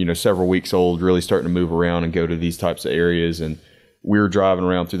starting to, you know, several weeks old, really starting to move around and go to these types of areas. And we were driving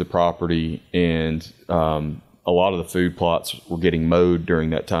around through the property, and a lot of the food plots were getting mowed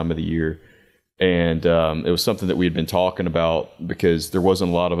during that time of the year. And it was something that we had been talking about because there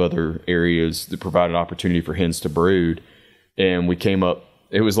wasn't a lot of other areas that provided opportunity for hens to brood. And we came up,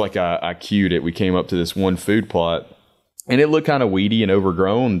 it was like I cued it. We came up to this one food plot, and it looked kind of weedy and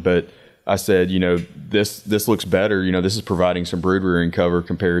overgrown, but I said, you know, this looks better. You know, this is providing some brood rearing cover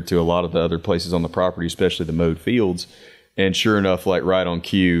compared to a lot of the other places on the property, especially the mowed fields. And sure enough, like right on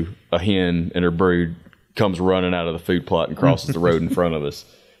cue, a hen and her brood comes running out of the food plot and crosses the road in front of us.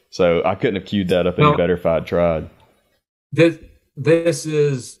 So I couldn't have cued that up any better if I'd tried. This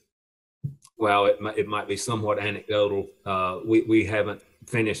is, well, it might be somewhat anecdotal. We haven't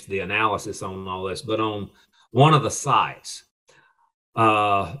finished the analysis on all this, but on one of the sites,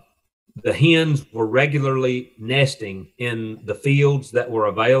 the hens were regularly nesting in the fields that were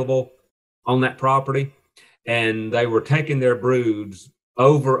available on that property, and they were taking their broods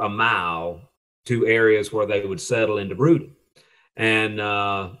over a mile to areas where they would settle into brooding. And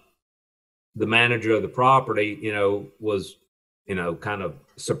the manager of the property, you know, was, you know, kind of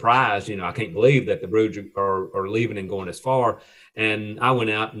surprised. You know, I can't believe that the broods are leaving and going as far. And I went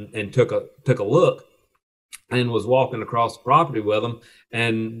out and took a look and was walking across the property with them.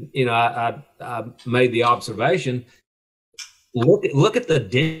 And, you know, I made the observation, look at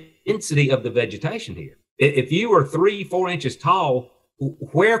the density of the vegetation here. If you were 3-4 inches tall,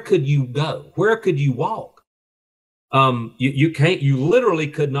 where could you go? Where could you walk? You literally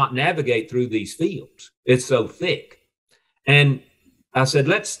could not navigate through these fields. It's so thick. And I said,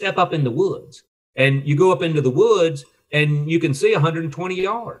 let's step up in the woods. And you go up into the woods and you can see 120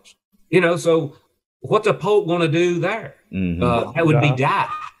 yards, you know, so what's a poult going to do there? That would be die.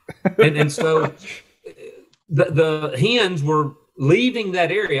 And so the hens were leaving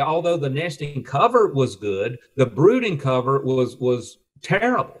that area. Although the nesting cover was good, the brooding cover was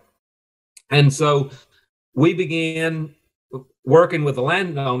terrible. And so we began working with the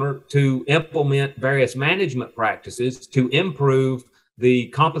landowner to implement various management practices to improve the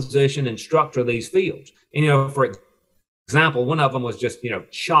composition and structure of these fields. And, you know, for example, one of them was just, you know,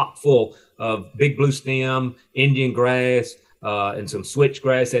 chock full of big blue stem, Indian grass, and some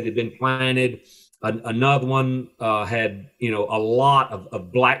switchgrass that had been planted. Another one had, you know, a lot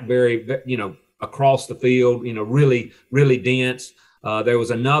of blackberry, you know, across the field, you know, really, really dense. There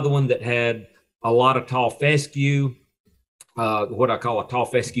was another one that had a lot of tall fescue, what I call a tall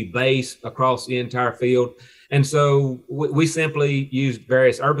fescue base across the entire field. And so we simply used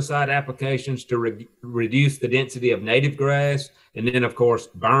various herbicide applications to reduce the density of native grass, and then, of course,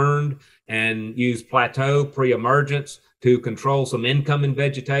 burned and used plateau pre-emergence to control some incoming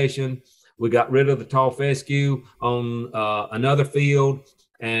vegetation. We got rid of the tall fescue on another field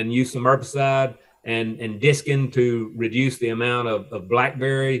and used some herbicide and disking to reduce the amount of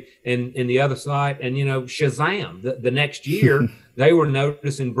blackberry in the other site. And, you know, shazam, the next year, they were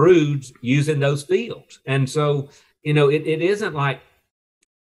noticing broods using those fields. And so, you know, it isn't like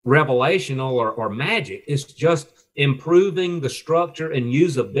revelational or magic. It's just improving the structure and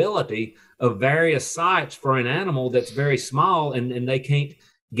usability of various sites for an animal that's very small and they can't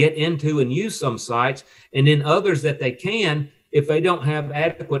get into and use some sites. And then others that they can, if they don't have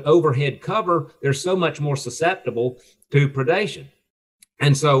adequate overhead cover, they're so much more susceptible to predation.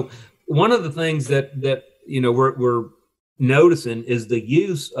 And so one of the things that you know, we're noticing is the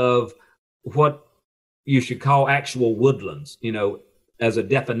use of what you should call actual woodlands, you know, as a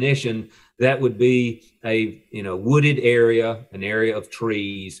definition, that would be a wooded area, an area of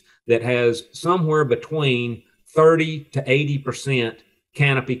trees that has somewhere between 30 to 80%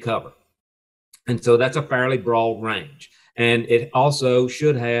 canopy cover. And so that's a fairly broad range. And it also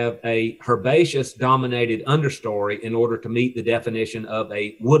should have a herbaceous dominated understory in order to meet the definition of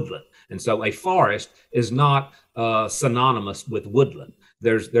a woodland. And so a forest is not synonymous with woodland.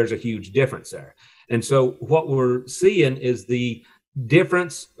 There's a huge difference there. And so what we're seeing is the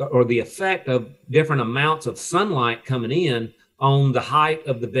difference or the effect of different amounts of sunlight coming in on the height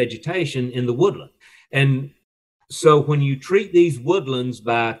of the vegetation in the woodland. And so when you treat these woodlands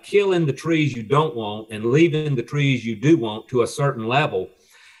by killing the trees you don't want and leaving the trees you do want to a certain level,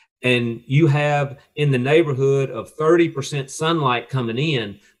 and you have in the neighborhood of 30% sunlight coming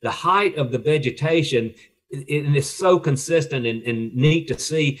in, the height of the vegetation, and it's so consistent and neat to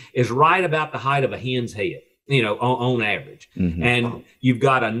see, is right about the height of a hen's head, on average. Mm-hmm. And you've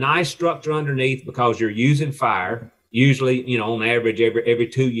got a nice structure underneath because you're using fire. Usually, on average, every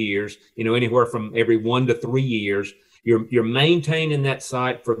 2 years, anywhere from every 1 to 3 years, you're maintaining that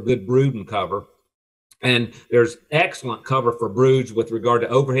site for good brooding cover. And there's excellent cover for broods with regard to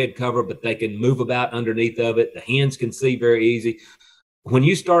overhead cover, but they can move about underneath of it. The hens can see very easy. When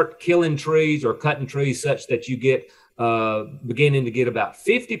you start killing trees or cutting trees such that you get beginning to get about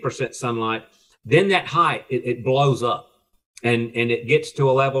 50% sunlight, then that height, it blows up and it gets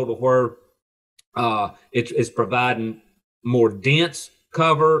to a level to where it's providing more dense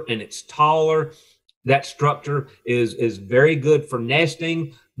cover and it's taller. That structure is very good for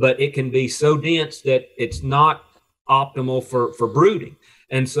nesting, but it can be so dense that it's not optimal for brooding.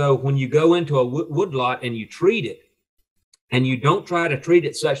 And so when you go into a woodlot and you treat it, and you don't try to treat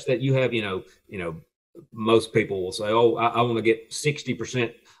it such that you have, most people will say, oh, I want to get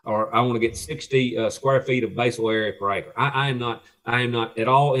 60% or I want to get 60 square feet of basal area per acre. I am not at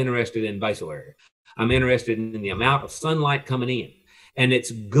all interested in basal area. I'm interested in the amount of sunlight coming in. And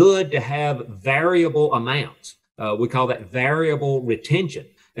it's good to have variable amounts. We call that variable retention.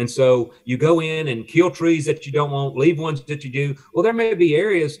 And so you go in and kill trees that you don't want, leave ones that you do. Well, there may be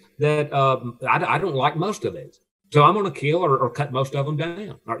areas that I don't like most of these. So I'm going to kill or cut most of them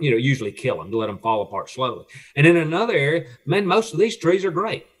down, or, usually kill them to let them fall apart slowly. And in another area, man, most of these trees are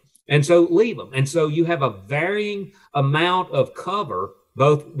great. And so leave them. And so you have a varying amount of cover,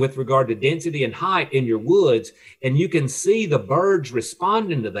 both with regard to density and height in your woods. And you can see the birds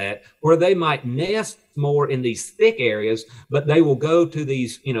responding to that, where they might nest more in these thick areas, but they will go to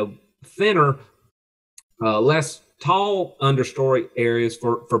these, thinner, less tall understory areas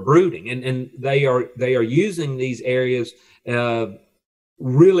for brooding. And they are using these areas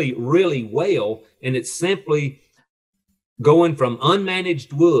really, really well. And it's simply going from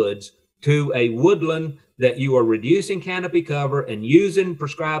unmanaged woods to a woodland that you are reducing canopy cover and using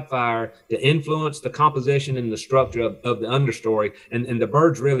prescribed fire to influence the composition and the structure of the understory. And the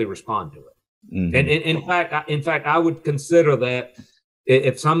birds really respond to it. Mm-hmm. And in fact, I would consider that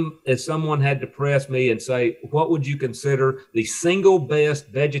if someone had to press me and say, what would you consider the single best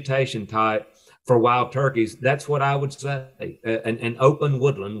vegetation type for wild turkeys? That's what I would say, an open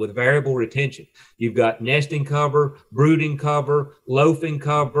woodland with variable retention. You've got nesting cover, brooding cover, loafing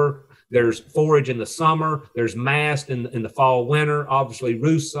cover. There's forage in the summer. There's mast in the fall, winter, obviously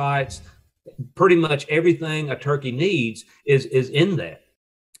roost sites. Pretty much everything a turkey needs is in that.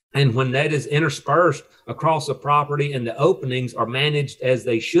 And when that is interspersed across the property and the openings are managed as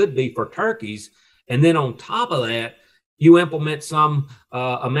they should be for turkeys, and then on top of that, you implement some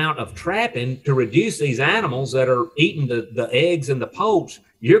amount of trapping to reduce these animals that are eating the eggs and the poults,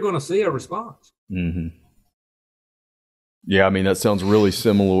 you're going to see a response. Mm-hmm. Yeah, I mean, that sounds really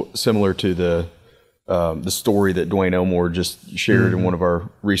similar to the story that Dwayne Elmore just shared in one of our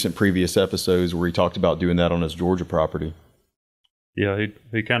recent previous episodes, where he talked about doing that on his Georgia property. Yeah,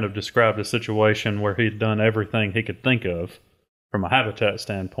 he kind of described a situation where he'd done everything he could think of from a habitat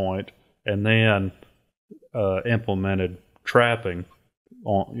standpoint, and then implemented trapping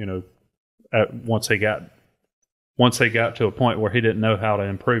on, once he got to a point where he didn't know how to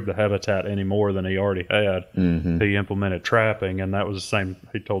improve the habitat any more than he already had. Mm-hmm. He implemented trapping, and that was the same.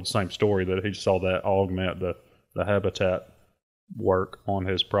 He told the same story that he saw that augment the habitat work on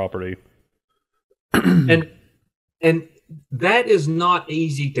his property. And that is not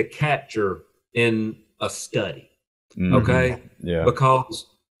easy to capture in a study. Mm-hmm. Okay. Yeah. Because,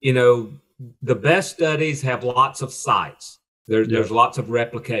 the best studies have lots of sites. There's lots of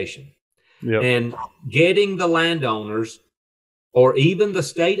replication. Yep. And getting the landowners or even the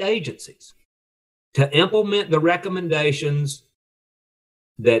state agencies to implement the recommendations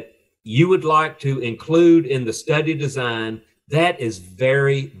that you would like to include in the study design, That is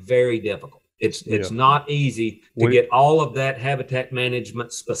very, very difficult. It's not easy to get all of that habitat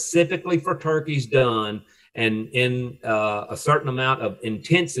management specifically for turkeys done and in a certain amount of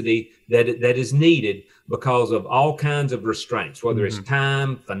intensity that is needed because of all kinds of restraints, whether it's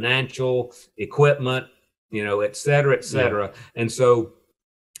time, financial, equipment, et cetera, et cetera. Yeah. And so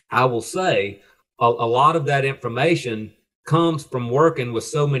I will say a lot of that information comes from working with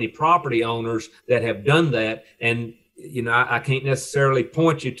so many property owners that have done that. And, I can't necessarily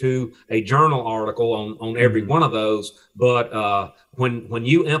point you to a journal article on every one of those, but when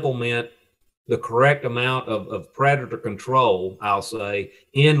you implement the correct amount of predator control, I'll say,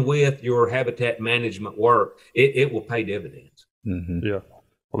 in with your habitat management work, it will pay dividends. Yeah.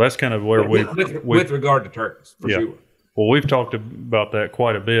 Well, that's kind of where with regard to turkeys, for sure. Well, we've talked about that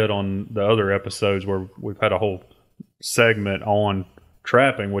quite a bit on the other episodes where we've had a whole segment on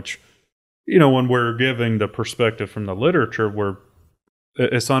trapping, which, when we're giving the perspective from the literature,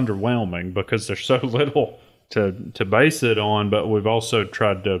 it's underwhelming because there's so little to base it on, but we've also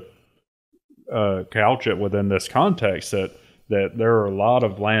tried to couch it within this context that there are a lot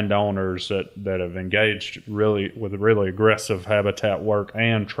of landowners that have engaged with really aggressive habitat work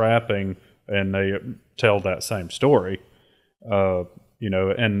and trapping, and they tell that same story. And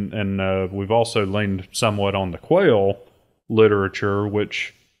we've also leaned somewhat on the quail literature,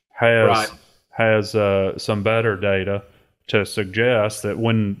 which has some better data to suggest that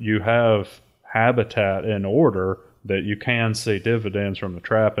when you have habitat in order, that you can see dividends from the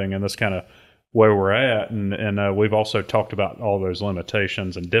trapping, and that's kind of where we're at. And we've also talked about all those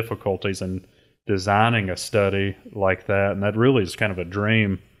limitations and difficulties in designing a study like that, and that really is kind of a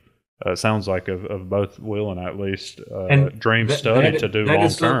dream. Sounds like of both Will and I, at least, dream study to do long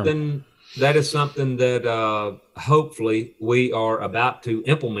term. That is something that hopefully we are about to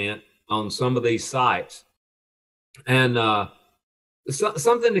implement on some of these sites. And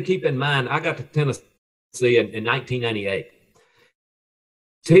something to keep in mind, I got to Tennessee in 1998.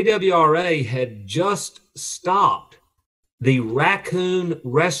 TWRA had just stopped the raccoon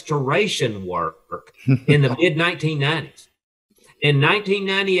restoration work in the mid-1990s. In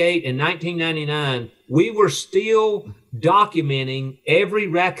 1998 and 1999, we were still documenting every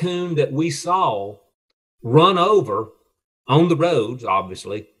raccoon that we saw run over on the roads,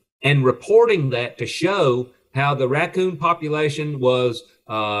 obviously, and reporting that to show how the raccoon population was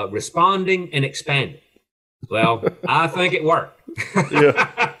responding and expanding. Well, I think it worked.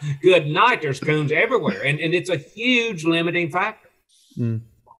 Yeah. Good night, there's coons everywhere. And it's a huge limiting factor. Mm.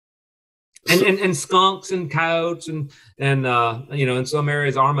 And skunks and coyotes and in some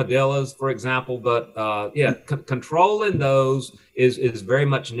areas armadillos, for example. But controlling those is very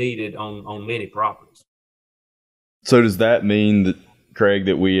much needed on many properties. So does that mean that, Craig,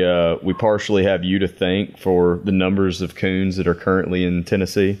 that we partially have you to thank for the numbers of coons that are currently in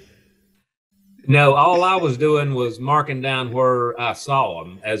Tennessee? No, all I was doing was marking down where I saw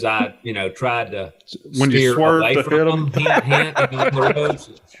them as I, tried to steer away from them. Hint, on the roads.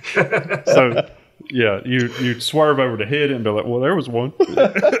 So, you swerve over to hit it and be like, well, there was one.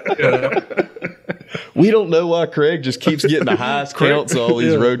 We don't know why Craig just keeps getting the highest counts of all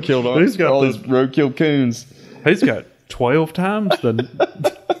these roadkill coons. He's got 12 times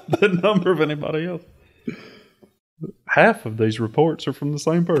the number of anybody else. Half of these reports are from the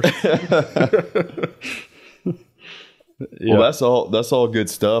same person. Yeah. Well, that's all good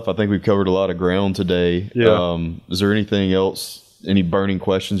stuff. I think we've covered a lot of ground today. Yeah. Is there anything else, any burning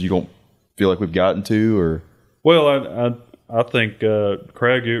questions you don't feel like we've gotten to? Or I think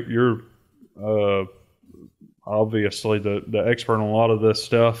Craig, you're obviously the expert on a lot of this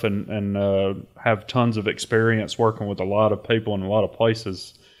stuff, and have tons of experience working with a lot of people in a lot of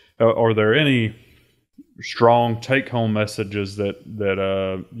places. Are there any strong take-home messages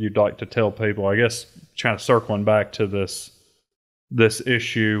that you'd like to tell people? I guess kind of circling back to this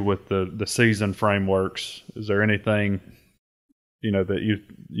issue with the season frameworks. Is there anything that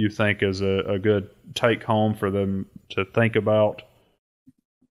you think is a good take-home for them to think about?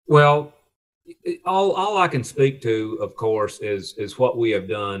 Well, all I can speak to, of course, is what we have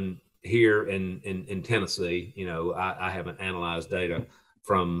done here in Tennessee. I haven't analyzed data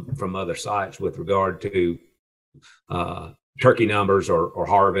from other sites with regard to turkey numbers or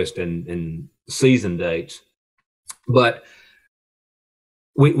harvest and season dates, but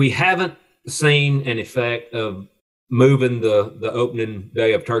we haven't seen an effect of moving the opening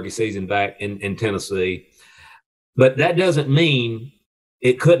day of turkey season back in Tennessee. But that doesn't mean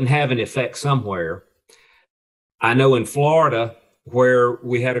it couldn't have an effect somewhere. I know in Florida, where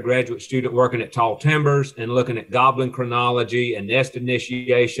we had a graduate student working at tall timbers and looking at gobbling chronology and nest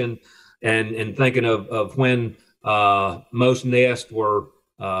initiation and thinking of when Most nests were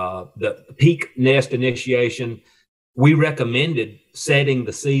the peak nest initiation. We recommended setting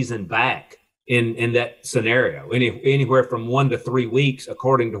the season back in that scenario, anywhere from 1 to 3 weeks,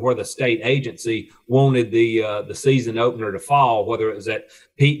 according to where the state agency wanted the season opener to fall, whether it was at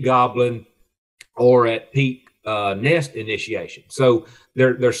peak gobbling or at peak nest initiation. So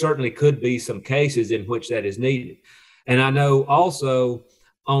there certainly could be some cases in which that is needed. And I know also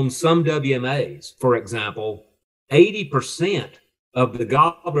on some WMAs, for example, 80% of the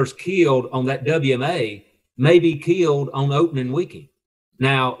gobblers killed on that WMA may be killed on opening weekend.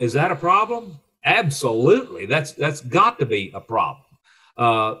 Now, is that a problem? Absolutely. That's got to be a problem.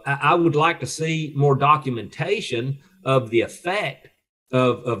 I would like to see more documentation of the effect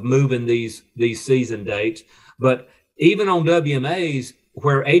of moving these season dates. But even on WMAs,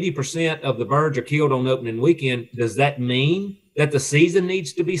 where 80% of the birds are killed on opening weekend, does that mean that the season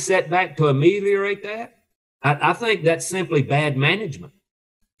needs to be set back to ameliorate that? I think that's simply bad management.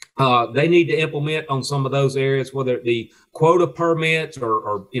 They need to implement on some of those areas, whether it be quota permits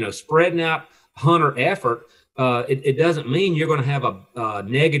or spreading out hunter effort. It doesn't mean you're going to have a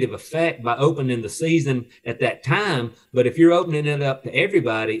negative effect by opening the season at that time. But if you're opening it up to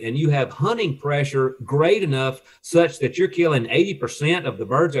everybody and you have hunting pressure great enough such that you're killing 80% of the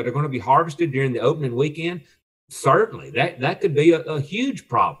birds that are going to be harvested during the opening weekend, certainly that could be a huge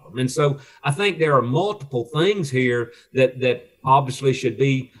problem. And so I think there are multiple things here that obviously should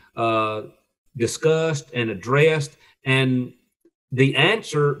be discussed and addressed, and the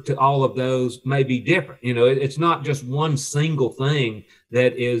answer to all of those may be different. It's not just one single thing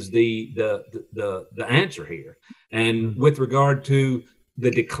that is the answer here. And with regard to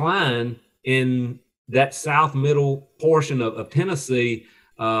the decline in that south middle portion of Tennessee,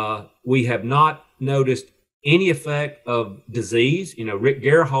 we have not noticed any effect of disease. Rick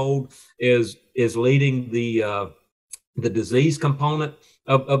Gerhold is leading the disease component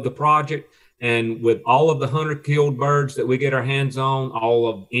of the project. And with all of the hunter-killed birds that we get our hands on, all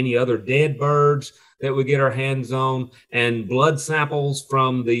of any other dead birds that we get our hands on, and blood samples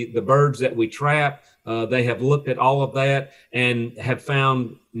from the birds that we trap, they have looked at all of that and have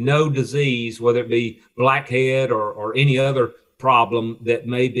found no disease, whether it be blackhead or any other problem that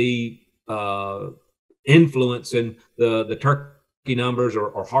may be influencing the turkey numbers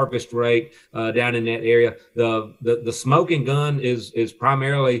or harvest rate down in that area. The smoking gun is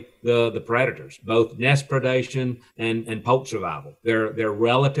primarily the predators, both nest predation and poult survival. They're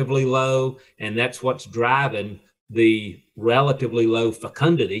relatively low, and that's what's driving the relatively low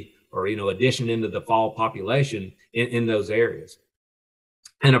fecundity or addition into the fall population in those areas.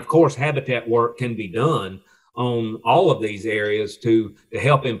 And of course, habitat work can be done on all of these areas to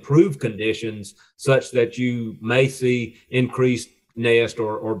help improve conditions such that you may see increased nest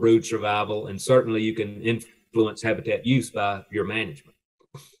or brood survival, and certainly you can influence habitat use by your management.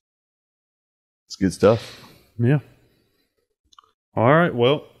 It's good stuff. Yeah. All right.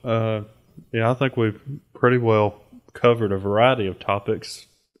 Well, I think we've pretty well covered a variety of topics,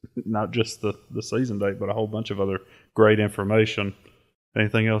 not just the season date, but a whole bunch of other great information.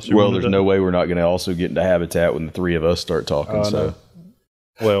 Anything else? Well, there's no way we're not going to also get into habitat when the three of us start talking. So,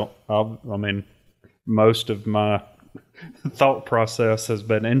 well, I mean, most of my thought process has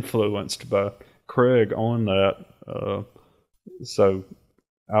been influenced by Craig on that. So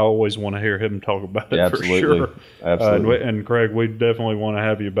I always want to hear him talk about it. Absolutely. For sure. Absolutely. And Craig, we definitely want to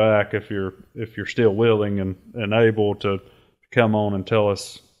have you back if you're still willing and able to come on and tell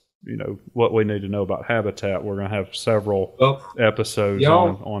us, what we need to know about habitat. We're going to have several episodes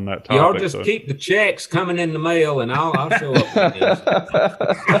on that topic. Y'all just keep the checks coming in the mail, and I'll show up with this.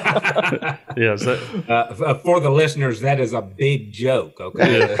 Yes. For the listeners, that is a big joke.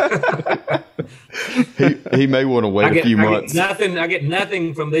 Okay. Yeah. he may want to wait a few months. I get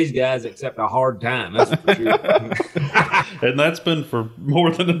nothing from these guys except a hard time. That's for sure. And that's been for more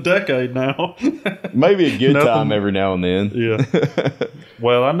than a decade now. Maybe a good time every now and then. Yeah.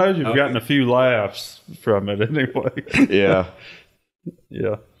 Well, I know you've gotten a few laughs from it anyway. Yeah.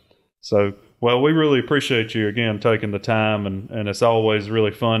 Yeah. So, well, we really appreciate you again taking the time, and it's always really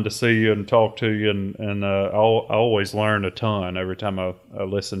fun to see you and talk to you, and I always learn a ton every time I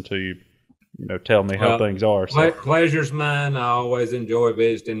listen to you. Tell me how things are. So. Pleasure's mine. I always enjoy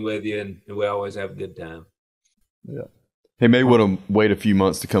visiting with you, and we always have a good time. Yeah. He may want to wait a few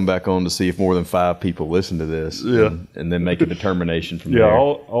months to come back on to see if more than 5 people listen to this. Yeah. And then make a determination from there. Yeah,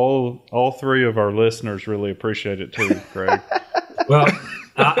 all 3 of our listeners really appreciate it too, Craig. Well,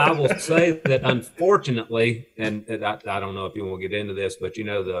 I will say that unfortunately, and I don't know if you want to get into this, but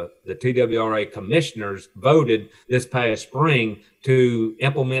the TWRA commissioners voted this past spring to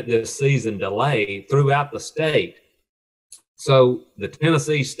implement this season delay throughout the state. So the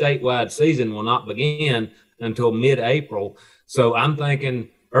Tennessee statewide season will not begin until mid-April. So I'm thinking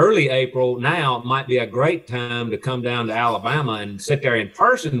early April now might be a great time to come down to Alabama and sit there in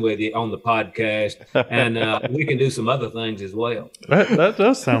person with you on the podcast, and we can do some other things as well. That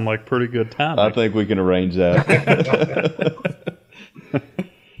does sound like pretty good time. I think we can arrange that.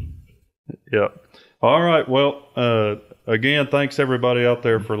 Yeah. All right. Well, again, thanks everybody out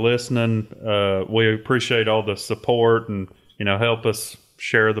there for listening. We appreciate all the support, and help us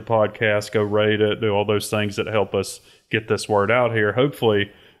share the podcast, go rate it, do all those things that help us get this word out here.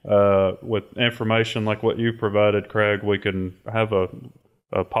 Hopefully, with information like what you provided, Craig, we can have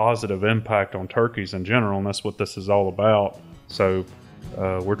a positive impact on turkeys in general, and that's what this is all about. So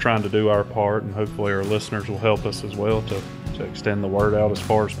we're trying to do our part, and hopefully our listeners will help us as well to extend the word out as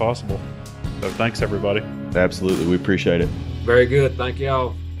far as possible. So thanks, everybody. Absolutely. We appreciate it. Very good. Thank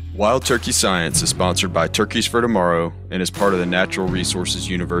y'all. Wild Turkey Science is sponsored by Turkeys for Tomorrow and is part of the Natural Resources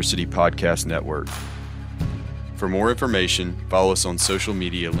University Podcast Network. For more information, follow us on social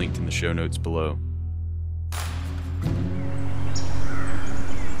media linked in the show notes below.